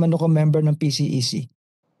 hindi naman ako member ng PCEC.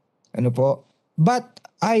 Ano po? But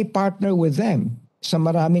I partner with them sa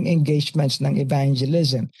maraming engagements ng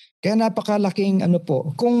evangelism. Kaya napakalaking ano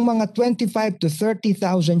po, kung mga 25 to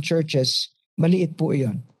 30,000 churches, maliit po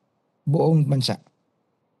iyon. Buong bansa.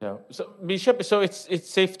 Yeah. So Bishop, so it's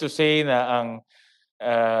safe to say na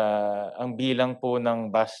ang bilang po ng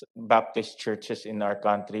Baptist churches in our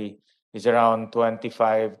country is around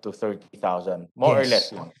 25 to 30,000, more or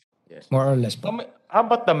less. Yes. More or less po. How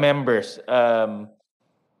about the members,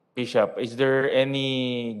 Bishop? Is there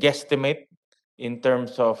any guesstimate in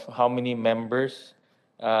terms of how many members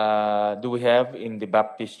do we have in the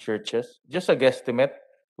Baptist churches? Just a guesstimate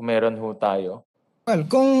kung meron ho tayo. Well,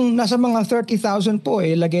 kung nasa mga 30,000 po,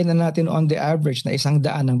 lagay na natin on the average na 100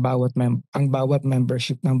 ang bawat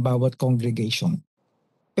membership ng bawat congregation.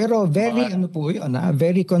 Pero very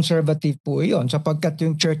very conservative po 'yon sapagkat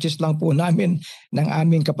yung churches lang po namin ng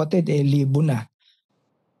aming kapatid libo na.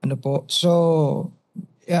 Ano po? So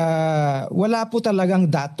wala po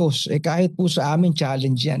talagang datos kahit po sa amin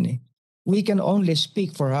challenge yan We can only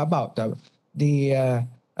speak for about the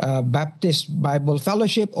Baptist Bible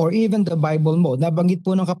Fellowship or even the Bible Mode. Nabanggit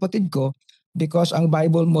po ng kapatid ko because ang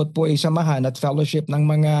Bible Mode po ay samahan at fellowship ng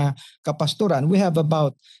mga kapastoran. We have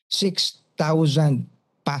about 6,000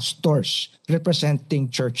 pastors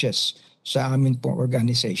representing churches sa amin pong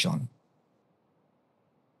organization.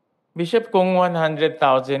 Bishop, kung 100,000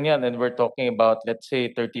 yan and we're talking about, let's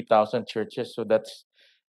say, 30,000 churches, so that's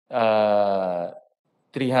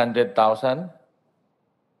 300,000?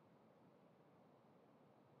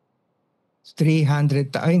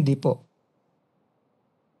 300, hindi po.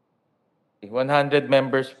 100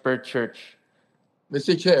 members per church.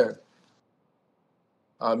 Mr. Chair.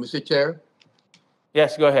 Mr. Chair.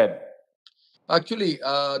 Yes, go ahead. Actually,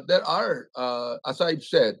 there are, as I've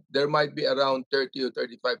said, there might be around 30 or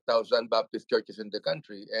 35,000 Baptist churches in the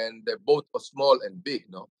country, and they're both small and big,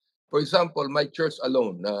 no? For example, my church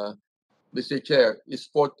alone, Mr. Chair, is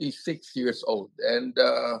 46 years old, and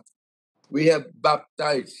we have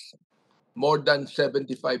baptized more than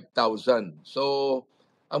 75,000. So,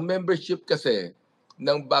 ang membership kasi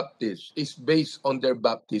ng Baptist is based on their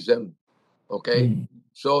baptism. Okay?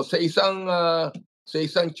 So, sa isang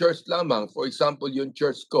church lamang, for example, yung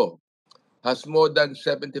church ko has more than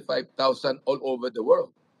 75,000 all over the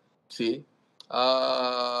world. See?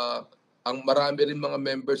 Ang marami rin mga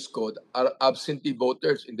members ko are absentee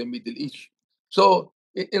voters in the Middle East. So,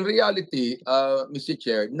 in reality, Mr.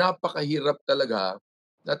 Chair, napakahirap talaga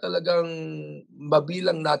na talagang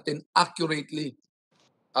mabilang natin accurately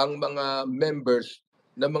ang mga members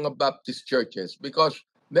ng mga Baptist churches because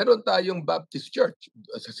meron tayong Baptist church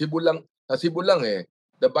sa Cebu lang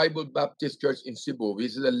the Bible Baptist Church in Cebu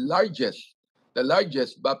is the largest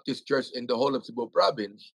Baptist church in the whole of Cebu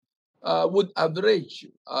province, would average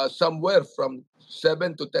somewhere from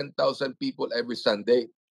 7 to 10,000 people every Sunday.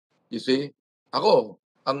 You see? Ako,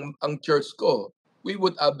 ang church ko we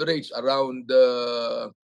would average around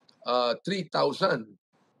 3,000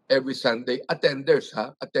 every Sunday. Attenders,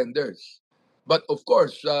 ha? Attenders. But of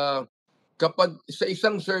course, kapag sa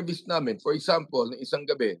isang service namin, for example, ng isang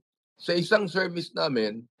gabi, sa isang service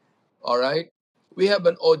namin, all right, we have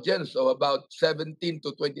an audience of about 17 to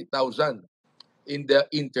 20,000 in the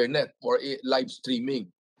internet for live streaming.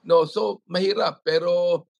 No, so mahirap,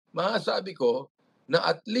 pero masasabi ko na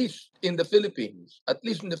at least in the Philippines,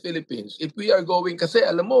 if we are going, kasi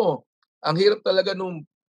alam mo, ang hirap talaga nung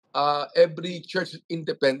every church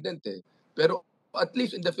independent eh. Pero at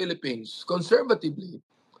least in the Philippines, conservatively,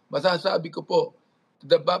 masasabi ko po,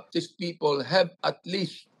 the Baptist people have at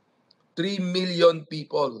least 3 million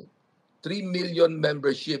people, 3 million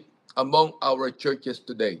membership among our churches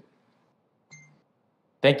today.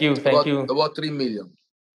 Thank you. About 3 million.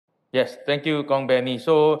 Yes, thank you, Kong Benny.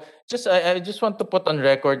 So I just want to put on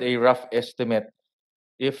record a rough estimate.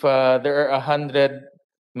 If there are 100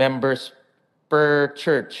 members per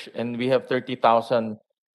church and we have 30,000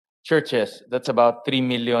 churches, that's about 3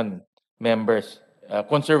 million members,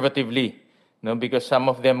 conservatively. No, because some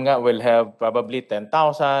of them will have probably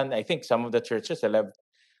 10,000. I think some of the churches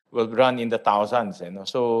will run in the thousands.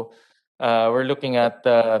 So we're looking at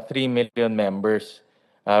 3 million members,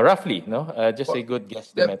 roughly. Just a good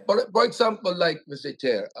guesstimate. For example, like Mr.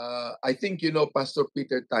 Chair, I think you know Pastor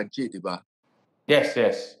Peter Tanchi, di ba? Yes.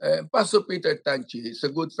 Pastor Peter Tanchi is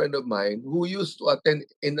a good friend of mine who used to attend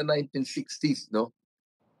in the 1960s,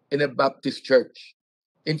 in a Baptist church.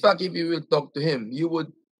 In fact, if you will talk to him, he will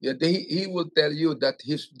tell you that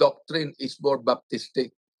his doctrine is more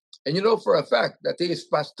Baptistic. And you know for a fact that he is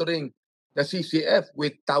pastoring the CCF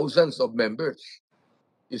with thousands of members,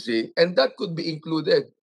 you see. And that could be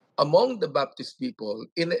included among the Baptist people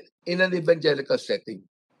in an evangelical setting.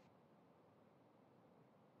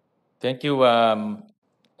 Thank you,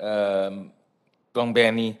 Kong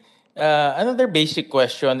Benny. Another basic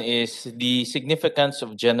question is the significance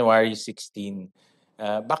of January 16.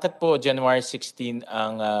 Bakit po January 16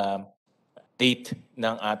 ang date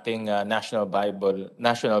ng ating National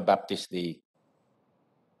Baptist Day?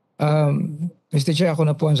 Mr. Chair, ako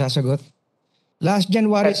na po ang sasagot. Last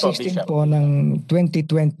January Yes po, 16 Bishop. po ng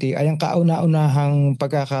 2020 ay ang kauna-unahang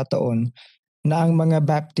pagkakataon na ang mga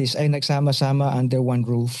Baptist ay nagsama-sama under one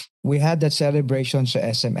roof. We had that celebration sa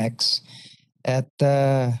SMX at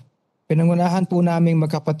pinangunahan po naming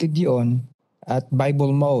magkapatid yun at Bible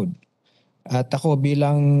Mode. At ako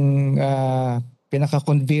bilang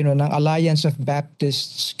pinaka-convener ng Alliance of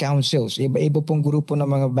Baptist Councils, iba-iba pong grupo ng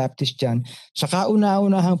mga Baptist dyan, sa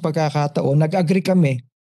kauna-unahang pagkakataon, nag-agree kami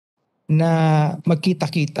na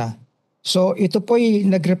magkita-kita. So ito po ay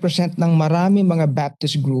nag-represent ng marami mga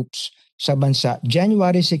Baptist groups sa bansa,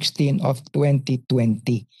 January 16 of 2020.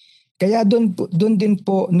 Kaya doon din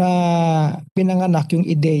po na pinanganak yung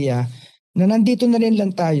ideya na nandito na rin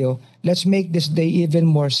lang tayo, let's make this day even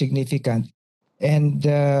more significant and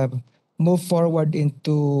move forward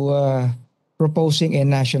into proposing a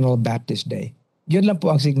National Baptist Day. Yun lang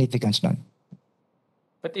po ang significance nun.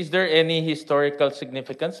 But is there any historical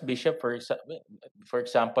significance, Bishop? For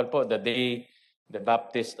example po, the day the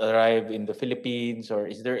Baptists arrived in the Philippines, or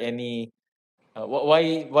is there any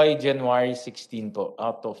why January 16 po,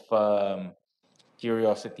 out of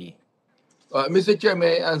curiosity? Mr. Chair,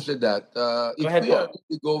 may I answer that? If ahead we po. are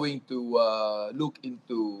really going to look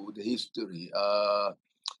into the history,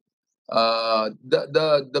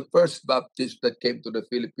 the first Baptist that came to the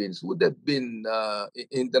Philippines would have been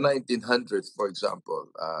in the 1900s, for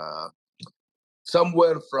example,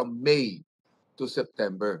 somewhere from May to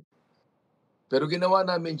September. Pero ginawa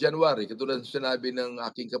namin January, katulad ng sinabi ng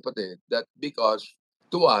aking kapatid, that because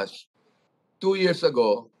to us, 2 years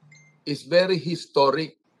ago is very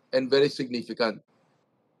historic and very significant.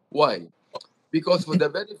 Why? Because for the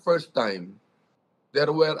very first time,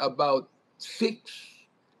 there were about 6,000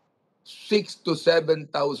 to 7,000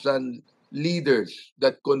 leaders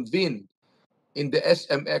that convened in the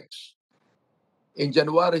SMX in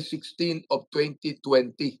January 16 of 2020,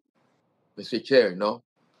 Mr. Chair, no?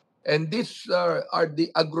 And these are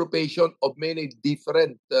the aggregation of many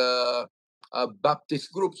different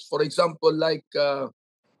Baptist groups. For example, like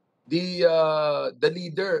the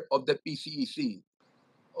leader of the PCEC,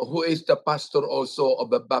 who is the pastor also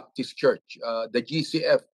of a Baptist church, the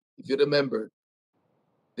GCF, if you remember,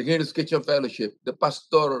 the Greenwich Christian Fellowship, the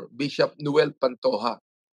pastor, Bishop Noel Pantoja,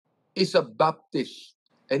 is a Baptist,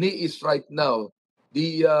 and he is right now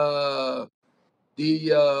the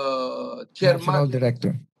chairman, National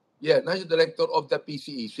Director. National Director of the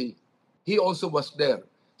PCEC. He also was there.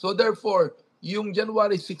 So therefore, yung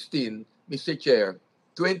January 16, Mr. Chair,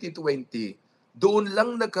 2020, doon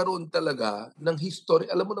lang nagkaroon talaga ng history.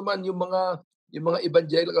 Alam mo naman yung mga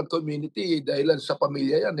evangelical community dahil sa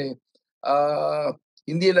pamilya yan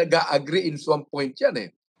hindi nag-agree in some point yan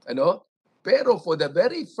Ano? Pero for the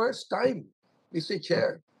very first time, Mr.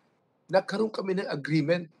 Chair, nagkaroon kami ng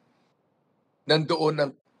agreement. Nandoon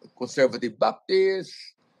ng Conservative Baptist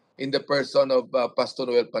in the person of Pastor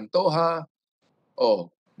Noel Pantoja.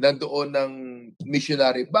 Nandoon ng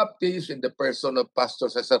Missionary Baptist in the person of Pastor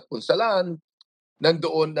Cesar Punsalan.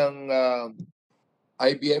 Nandoon ng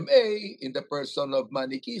IBMA in the person of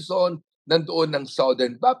Manny Quezon. Nandoon ng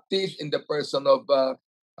Southern Baptist in the person of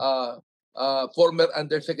former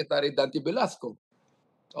Undersecretary Dante Velasco.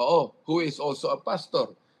 Who is also a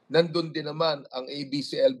pastor. Nandun din naman ang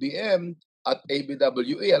ABCLBM at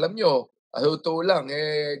ABWA. Alam nyo, ito lang,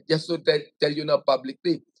 just to tell you na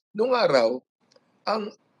publicly, nung araw,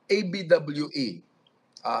 ang ABWA,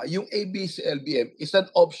 yung ABCLBM is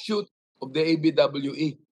an offshoot of the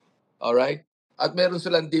ABWA. Alright? At meron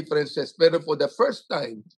silang differences. Pero for the first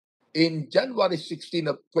time, in January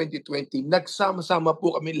 16 of 2020, nagsama-sama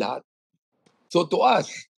po kami lahat. So to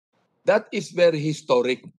us, that is very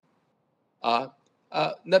historic.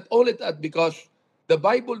 Not only that, because the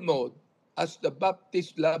Bible Mode, as the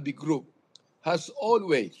Baptist Lobby Group, has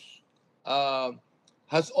always had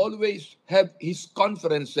his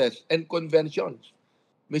conferences and conventions,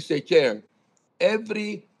 Mr. Chair,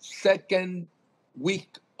 every second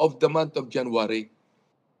week of the month of January.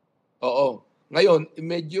 Ngayon,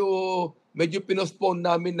 medyo pinospone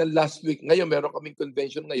namin na last week. Ngayon, meron kaming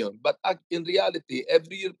convention ngayon. But in reality,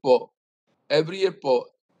 every year po, every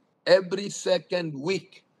second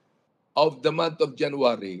week of the month of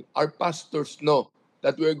January, our pastors know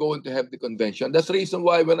that we're going to have the convention. That's the reason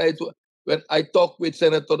why when I talked with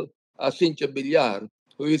Senator Cynthia Villar,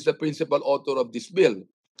 who is the principal author of this bill,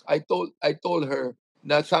 I told her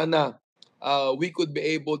na sana we could be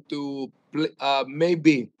able to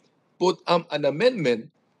maybe put an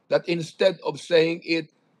amendment that instead of saying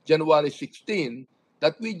it January 16,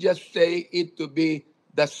 that we just say it to be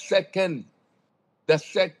the second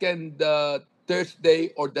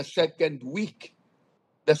Thursday or the second week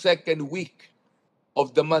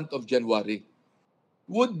of the month of January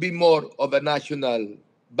would be more of a national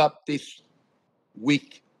Baptist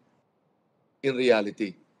week in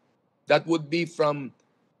reality. That would be from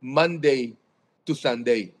Monday to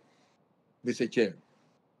Sunday, Mr. Chair.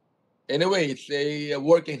 Anyway, it's a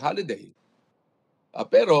working holiday.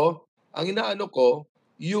 Pero ang inaano ko,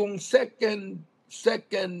 yung second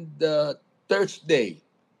Thursday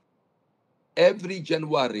every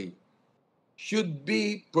January should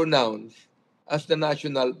be pronounced as the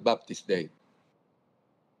National Baptist Day.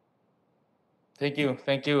 Thank you,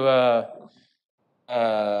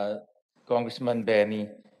 Congressman Benny.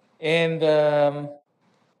 And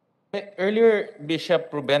earlier, Bishop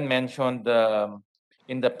Ruben mentioned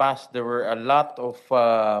in the past there were a lot of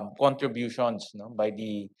contributions by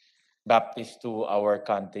the Baptists to our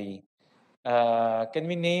country. Can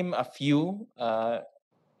we name a few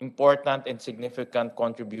important and significant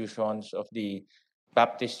contributions of the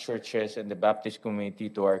Baptist churches and the Baptist community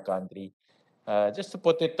to our country? Just to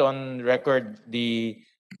put it on record, the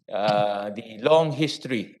long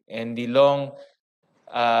history and the long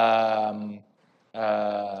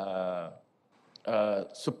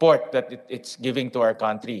support that it's giving to our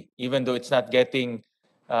country, even though it's not getting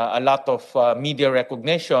a lot of media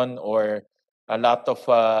recognition or a lot of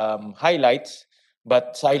highlights,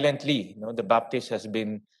 but silently, the Baptist has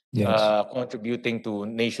been contributing to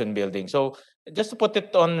nation building. So just to put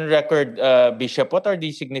it on record, Bishop, what are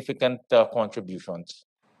the significant contributions?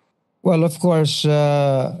 Well, of course,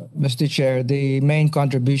 Mr. Chair, the main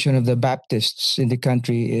contribution of the Baptists in the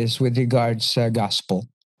country is with regards gospel,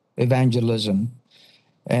 evangelism.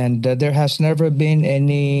 And there has never been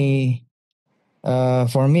any,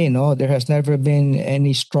 for me, there has never been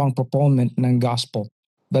any strong proponent ng gospel,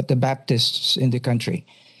 but the Baptists in the country.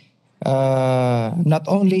 Not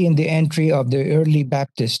only in the entry of the early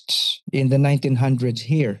Baptists in the 1900s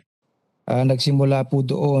here, nagsimula po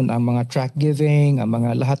doon ang mga tract giving, ang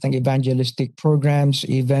mga lahat ng evangelistic programs,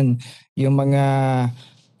 even yung mga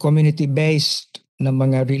community-based na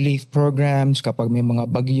mga relief programs kapag may mga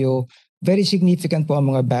bagyo. Very significant po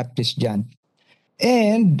ang mga Baptist dyan.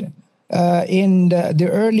 And in the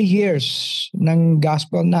early years ng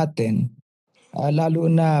gospel natin, lalo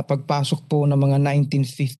na pagpasok po ng mga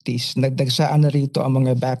 1950s, nagdagsaan na rito ang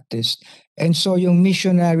mga Baptist. And so yung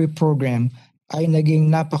missionary program ay naging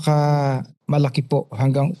napaka malaki po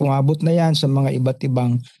hanggang umabot na yan sa mga iba't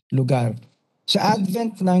ibang lugar. Sa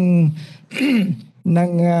advent ng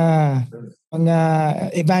ng mga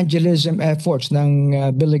evangelism efforts ng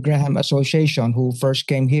Billy Graham Association, who first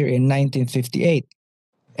came here in 1958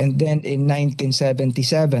 and then in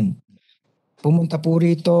 1977. Pumunta po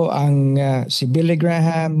rito ang si Billy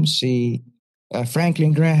Graham, si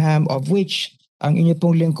Franklin Graham, of which ang inyo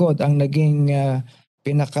pong lingkod ang naging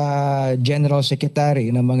pinaka-general secretary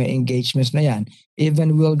ng mga engagements na yan.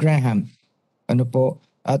 Even Will Graham. Ano po?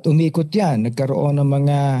 At umikot yan. Nagkaroon ng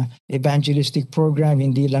mga evangelistic program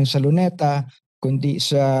hindi lang sa Luneta, kundi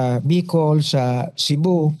sa Bicol, sa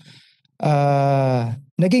Cebu.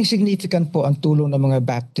 Naging significant po ang tulong ng mga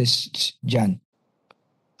Baptists dyan.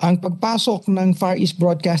 Ang pagpasok ng Far East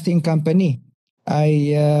Broadcasting Company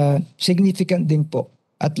ay significant din po,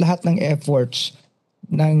 at lahat ng efforts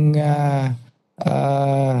ng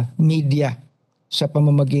media sa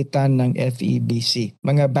pamamagitan ng FEBC.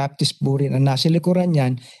 Mga Baptist po rin ang nasa likuran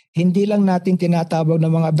yan. Hindi lang natin tinatawag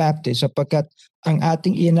ng mga Baptist sapagkat ang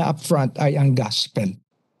ating ina upfront ay ang gospel.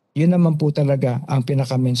 Yun naman po talaga ang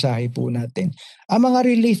pinakamensahe po natin. Ang mga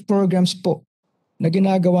relief programs po na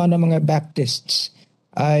ginagawa ng mga Baptists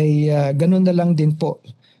ay ganun na lang din po.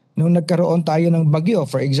 Nung nagkaroon tayo ng bagyo,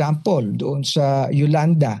 for example, doon sa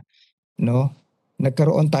Yolanda, no?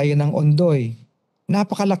 Nagkaroon tayo ng Ondoy.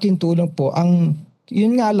 Napakalaking tulong po.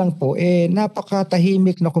 Yun nga lang po,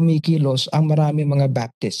 napakatahimik na kumikilos ang maraming mga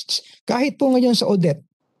Baptists. Kahit po ngayon sa Odette,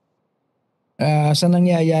 sa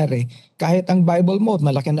nangyayari, kahit ang Bible Mode,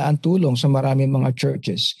 malaki na ang tulong sa maraming mga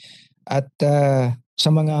churches at sa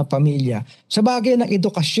mga pamilya. Sa bagay ng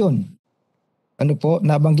edukasyon, ano po,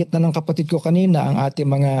 nabanggit na ng kapatid ko kanina ang ating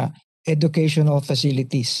mga educational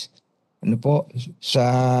facilities. Ano po,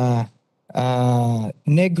 sa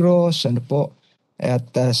Negros, ano po,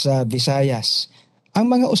 at sa Visayas.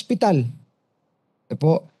 Ang mga ospital, ano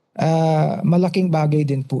po, malaking bagay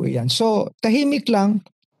din po iyan. So, tahimik lang,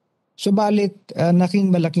 subalit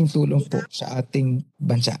naking malaking tulong po sa ating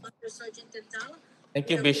bansa. Thank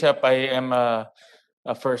you, Bishop. I am a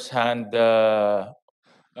first-hand.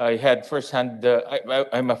 I had first-hand.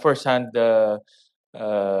 I'm a first-hand. I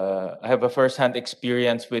have a first-hand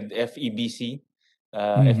experience with FEBC.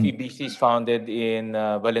 FEBC is founded in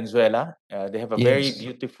Valenzuela. They have a very Yes.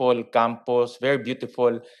 beautiful campus, very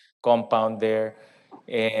beautiful compound there.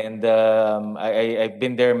 And I've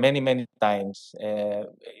been there many times.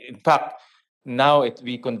 In fact, now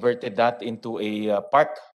we converted that into a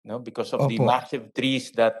park, because of the Opo. massive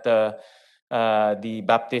trees that the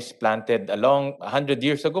Baptists planted along 100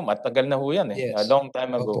 years ago. Matagal na ho yan eh. A Yes. long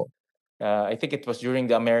time ago. Opo. I think it was during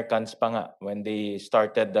the Americans pa nga when they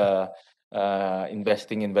started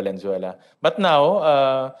investing in Valenzuela. But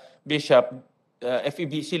now, Bishop,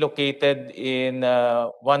 FEBC located in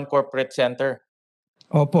one corporate center,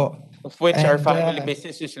 Opo. of which our And, family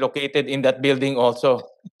business is located in that building also.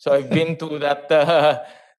 So I've been to that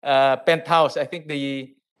penthouse. I think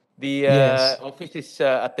the Yes. office is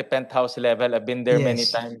at the penthouse level. I've been there many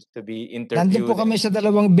Yes. times to be Nandun interviewed. po kami sa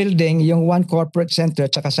dalawang building, yung one corporate center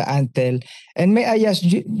at saka sa Antel. And may I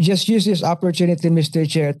just use this opportunity, Mr.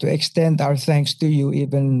 Chair, to extend our thanks to you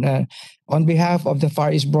even on behalf of the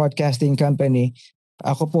Far East Broadcasting Company.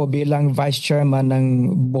 Ako po bilang Vice Chairman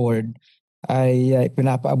ng board ay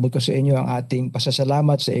pinapaabot ko sa inyo ang ating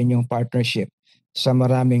pasasalamat sa inyong partnership sa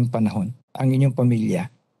maraming panahon, ang inyong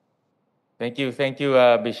pamilya. Thank you,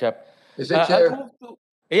 Bishop. Mr. Chair,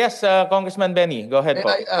 Yes, Congressman Benny, go ahead may po.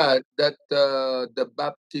 I add that the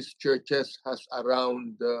Baptist churches has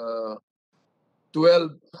around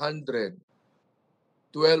 1,200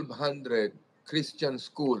 Christian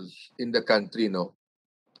schools in the country, no?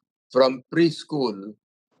 From preschool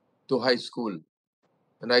to high school.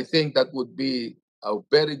 And I think that would be a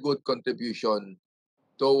very good contribution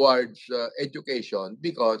towards education,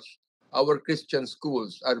 because our Christian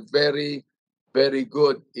schools are very, very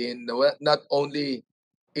good in not only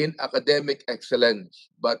in academic excellence,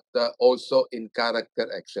 but also in character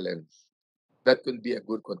excellence. That could be a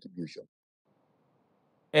good contribution.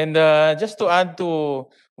 And just to add to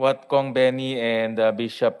what Kong Benny and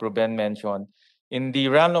Bishop Ruben mentioned, in the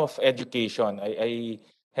realm of education, I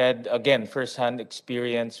had, again, first-hand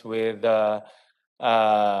experience with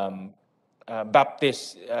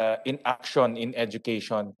Baptists in action in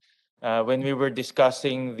education. When we were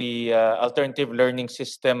discussing the alternative learning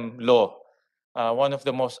system law, one of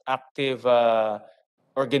the most active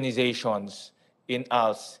organizations in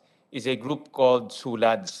ALS is a group called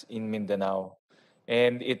SULADS in Mindanao.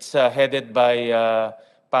 And it's headed by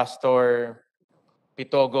Pastor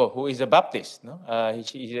Pitogo, who is a Baptist. No?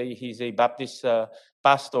 He's a Baptist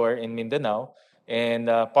pastor in Mindanao. And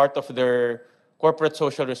part of their corporate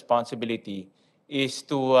social responsibility is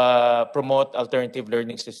to promote alternative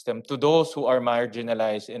learning system to those who are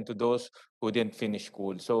marginalized and to those who didn't finish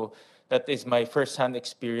school. So that is my first-hand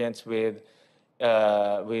experience with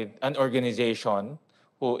an organization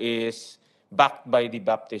who is backed by the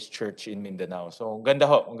Baptist Church in Mindanao. So ang ganda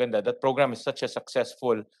ho, ang ganda. That program is such a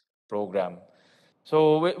successful program.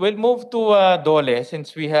 So we'll move to Dole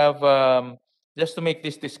since we have, just to make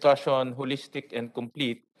this discussion holistic and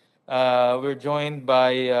complete, we're joined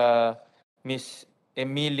by Miss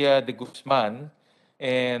Emilia de Guzman,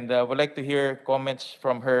 and would like to hear comments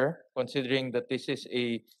from her, considering that this is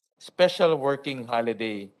a special working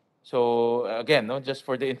holiday. So again, no, just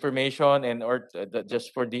for the information and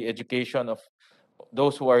just for the education of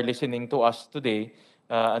those who are listening to us today,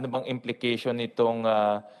 ano bang implication nitong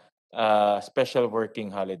special working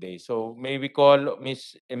holiday? So may we call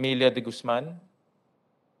Miss Emilia de Guzman?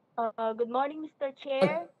 Good morning, Mr.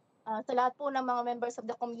 Chair. Sa lahat po ng mga members of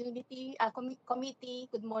the committee,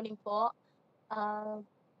 good morning po.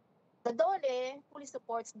 The DOLE fully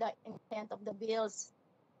supports the intent of the bills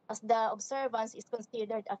as the observance is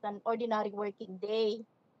considered as an ordinary working day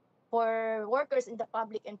for workers in the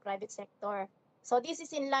public and private sector. So this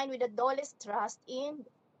is in line with the DOLE's trust in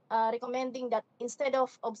recommending that instead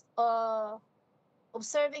of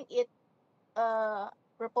observing it,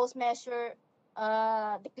 proposed measure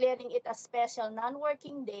declaring it as special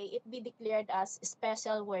non-working day, it be declared as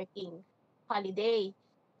special working holiday.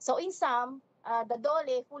 So in sum, the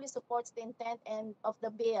DOLE fully supports the intent of the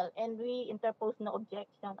bill and we interpose no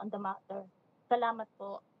objection on the matter. Salamat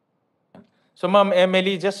po. So Ma'am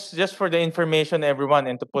Emily, just for the information everyone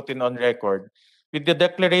and to put it on record, with the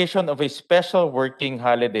declaration of a special working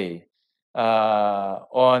holiday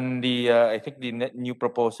on the, I think the new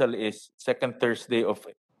proposal is second Thursday of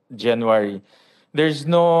January, there's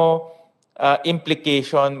no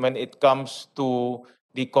implication when it comes to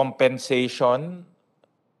the compensation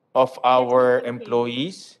of our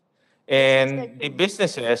employees and the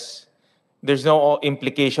businesses. There's no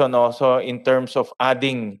implication also in terms of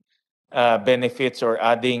adding benefits or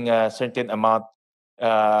adding a certain amount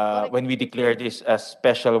when we declare this as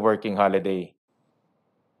special working holiday.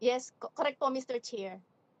 Yes, correct po, Mr. Chair.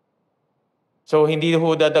 So hindi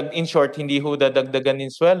ho in short, hindi ho dadagdagan ng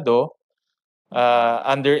sweldo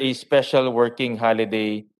under a special working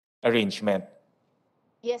holiday arrangement.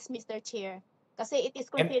 Yes, Mr. Chair. Kasi it is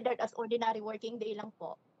considered as ordinary working day lang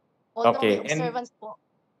po. Although Okay. may observance po.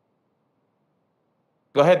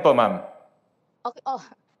 Go ahead po, ma'am. Okay. Oh,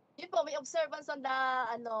 yun po, may observance on the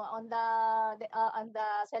on the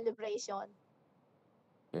celebration.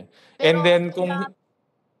 Okay. Pero And then kung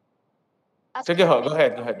as sige ho, go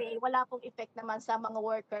ahead. Pay, wala pong effect naman sa mga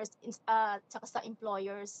workers tsaka sa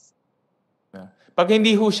employers. Pag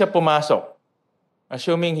hindi ho siya pumasok,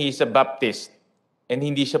 assuming he's a Baptist and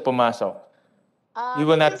hindi siya pumasok, he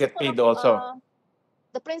will not get paid also.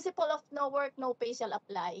 The principle of no work, no pay shall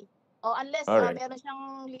apply. O unless Alright. meron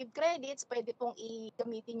siyang leave credits, pwede pong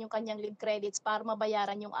i-gamitin yung kanyang leave credits para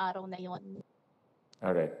mabayaran yung araw na yon.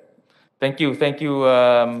 All right. Thank you. Thank you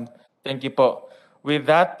po. With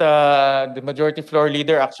that, the majority floor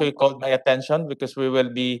leader actually called my attention because we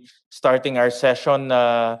will be starting our session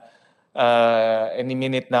any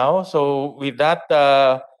minute now. So with that,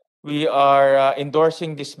 we are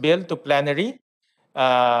endorsing this bill to plenary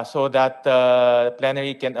so that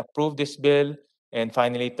plenary can approve this bill and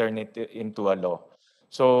finally turn it into a law.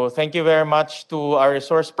 So thank you very much to our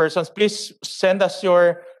resource persons. Please send us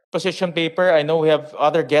your position paper. I know we have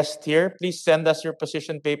other guests here. Please send us your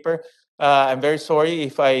position paper. I'm very sorry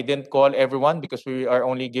if I didn't call everyone because we are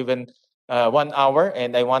only given 1 hour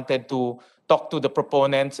and I wanted to talk to the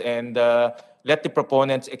proponents and let the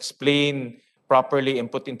proponents explain properly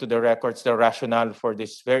and put into the records the rationale for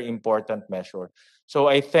this very important measure.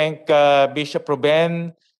 So I thank Bishop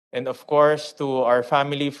Ruben and of course to our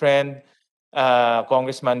family friend,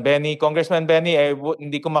 Congressman Benny. Congressman Benny,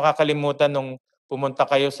 hindi ko makakalimutan nung pumunta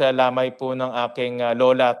kayo sa lamay po ng aking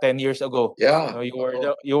lola 10 years ago. Yeah.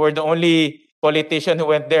 You were the only politician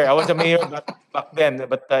who went there. I was a mayor back then,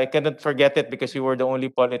 but I cannot forget it because you were the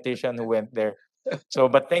only politician who went there.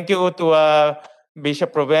 So, but thank you to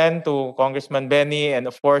Bishop Ruben, to Congressman Benny, and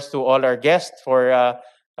of course to all our guests for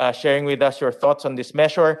sharing with us your thoughts on this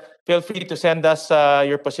measure. Feel free to send us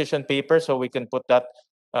your position paper so we can put that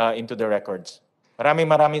into the records.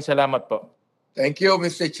 Maraming salamat po. Thank you,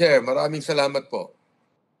 Mr. Chair. Maraming salamat po.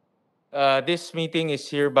 This meeting is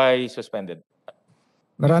hereby suspended.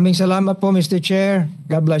 Maraming salamat po, Mr. Chair.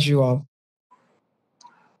 God bless you all.